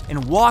ground,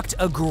 and walked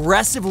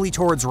aggressively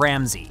towards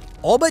Ramsey,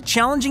 all but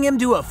challenging him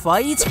to a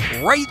fight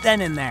right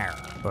then and there.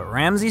 But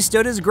Ramsey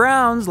stood his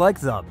grounds like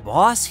the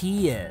boss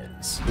he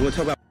is. You wanna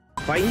talk about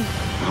fighting?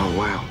 Oh,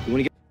 wow. You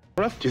wanna get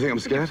rough? Do you think I'm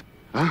scared?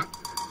 Huh?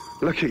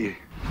 Look at you.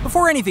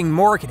 Before anything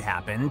more could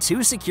happen,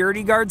 two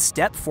security guards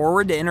stepped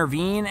forward to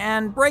intervene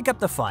and break up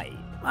the fight.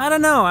 I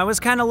don't know, I was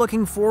kinda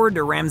looking forward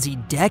to Ramsey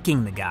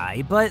decking the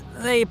guy, but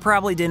they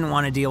probably didn't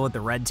want to deal with the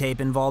red tape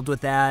involved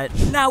with that.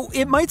 Now,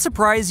 it might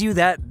surprise you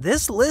that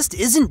this list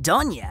isn't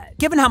done yet,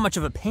 given how much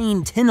of a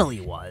pain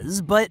Tinley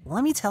was, but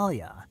let me tell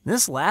ya,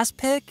 this last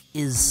pick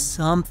is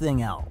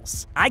something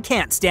else. I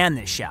can't stand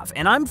this chef,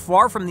 and I'm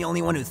far from the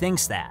only one who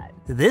thinks that.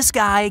 This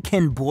guy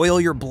can boil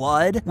your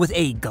blood with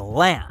a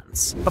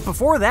glance. But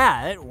before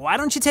that, why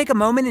don't you take a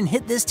moment and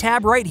hit this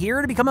tab right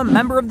here to become a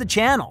member of the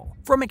channel?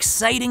 From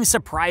exciting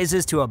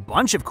surprises to a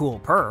bunch of cool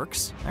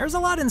perks, there's a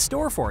lot in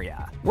store for you.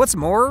 What's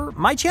more,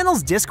 my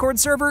channel's Discord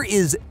server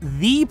is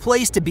the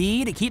place to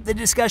be to keep the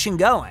discussion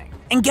going.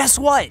 And guess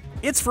what?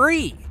 It's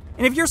free.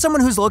 And if you're someone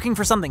who's looking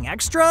for something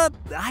extra,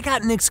 I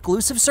got an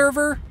exclusive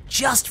server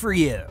just for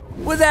you.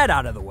 With that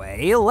out of the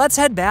way, let's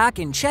head back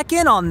and check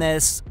in on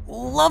this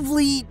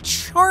lovely,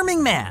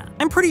 charming man.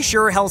 I'm pretty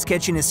sure Hell's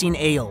Kitchen has seen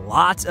a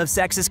lot of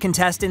sexist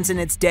contestants in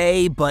its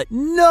day, but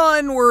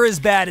none were as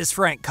bad as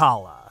Frank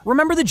Kalla.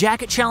 Remember the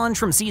jacket challenge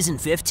from season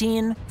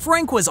 15?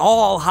 Frank was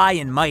all high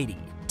and mighty,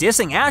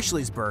 dissing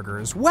Ashley's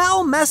burgers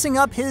while messing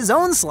up his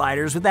own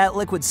sliders with that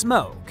liquid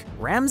smoke.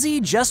 Ramsey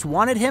just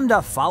wanted him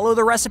to follow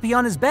the recipe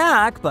on his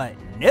back, but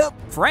nope,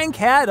 Frank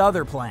had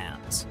other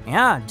plans.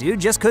 Yeah, dude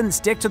just couldn't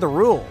stick to the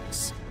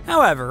rules.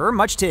 However,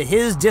 much to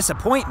his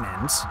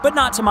disappointment, but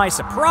not to my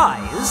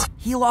surprise,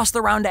 he lost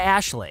the round to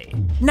Ashley.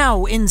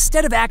 Now,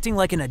 instead of acting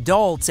like an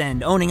adult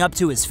and owning up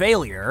to his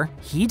failure,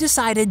 he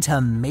decided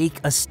to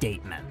make a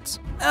statement.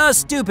 A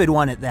stupid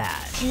one at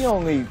that. She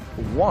only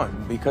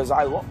won because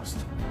I lost.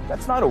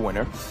 That's not a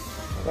winner.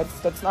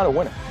 That's not a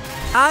winner.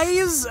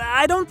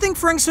 I don't think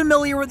Frank's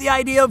familiar with the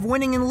idea of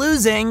winning and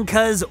losing,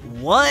 cause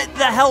what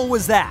the hell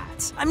was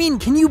that? I mean,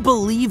 can you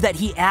believe that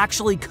he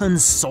actually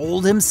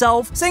consoled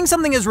himself, saying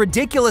something as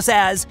ridiculous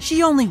as,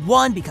 she only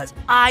won because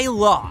I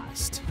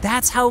lost?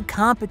 That's how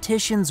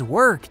competitions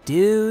work,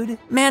 dude.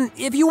 Man,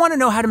 if you wanna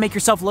know how to make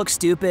yourself look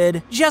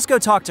stupid, just go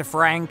talk to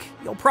Frank.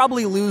 You'll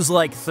probably lose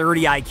like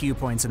 30 IQ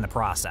points in the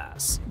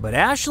process. But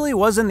Ashley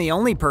wasn't the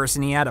only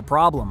person he had a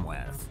problem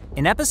with.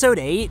 In episode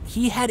 8,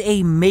 he had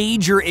a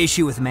major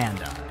issue with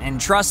Manda,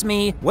 and trust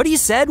me, what he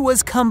said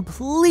was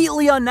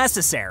completely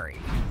unnecessary.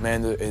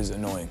 Amanda is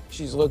annoying.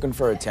 She's looking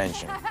for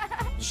attention.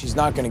 She's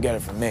not gonna get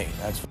it from me,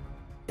 that's for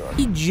sure.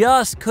 He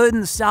just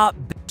couldn't stop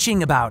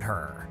bitching about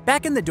her.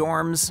 Back in the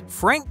dorms,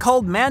 Frank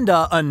called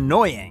Manda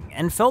annoying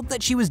and felt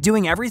that she was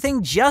doing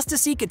everything just to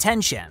seek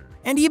attention.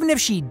 And even if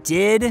she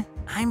did,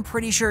 I'm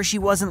pretty sure she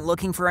wasn't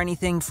looking for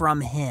anything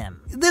from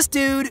him. This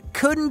dude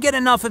couldn't get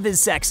enough of his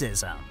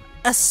sexism,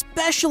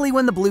 especially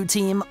when the blue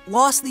team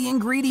lost the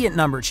ingredient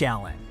number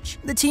challenge.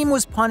 The team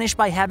was punished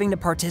by having to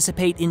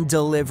participate in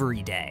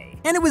delivery day.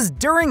 And it was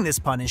during this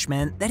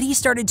punishment that he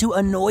started to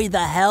annoy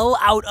the hell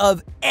out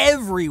of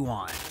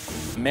everyone.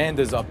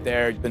 Amanda's up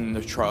there in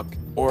the truck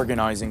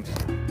organizing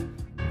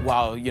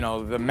while,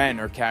 the men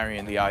are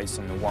carrying the ice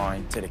and the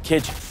wine to the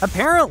kitchen.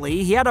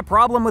 Apparently, he had a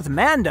problem with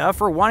Amanda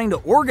for wanting to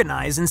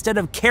organize instead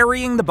of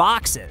carrying the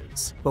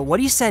boxes. But what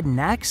he said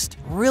next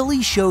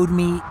really showed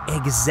me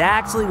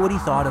exactly what he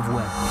thought of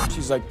women.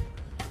 She's like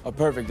a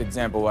perfect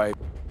example why I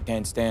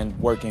can't stand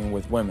working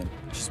with women.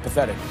 She's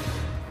pathetic.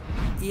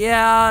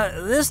 Yeah,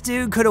 this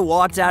dude could have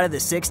walked out of the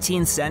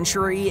 16th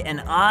century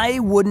and I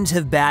wouldn't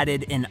have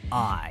batted an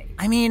eye.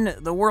 I mean,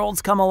 the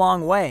world's come a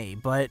long way,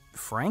 but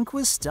Frank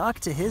was stuck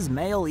to his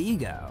male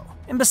ego.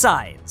 And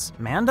besides,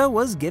 Amanda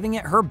was giving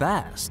it her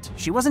best.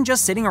 She wasn't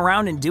just sitting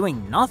around and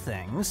doing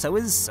nothing, so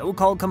his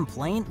so-called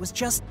complaint was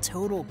just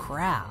total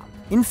crap.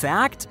 In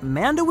fact,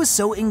 Amanda was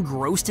so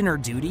engrossed in her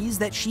duties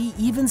that she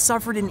even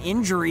suffered an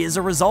injury as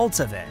a result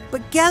of it.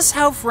 But guess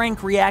how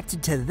Frank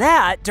reacted to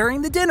that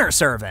during the dinner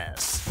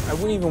service? I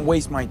wouldn't even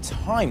waste my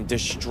time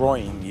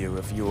destroying you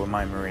if you were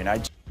my Marine.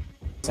 I'd just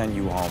send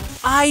you home.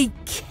 I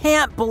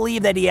can't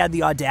believe that he had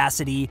the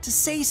audacity to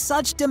say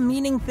such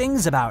demeaning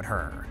things about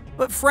her.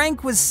 But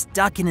Frank was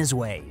stuck in his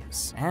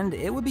ways, and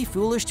it would be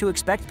foolish to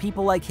expect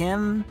people like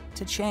him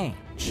to change.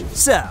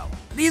 So,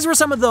 these were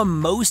some of the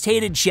most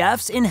hated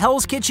chefs in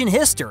Hell's Kitchen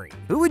history.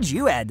 Who would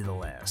you add to the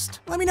list?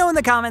 Let me know in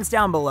the comments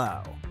down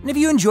below. And if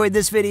you enjoyed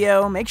this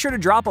video, make sure to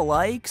drop a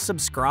like,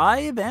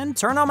 subscribe, and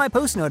turn on my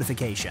post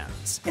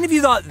notifications. And if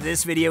you thought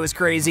this video was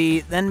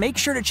crazy, then make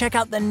sure to check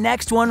out the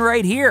next one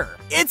right here.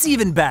 It's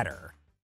even better.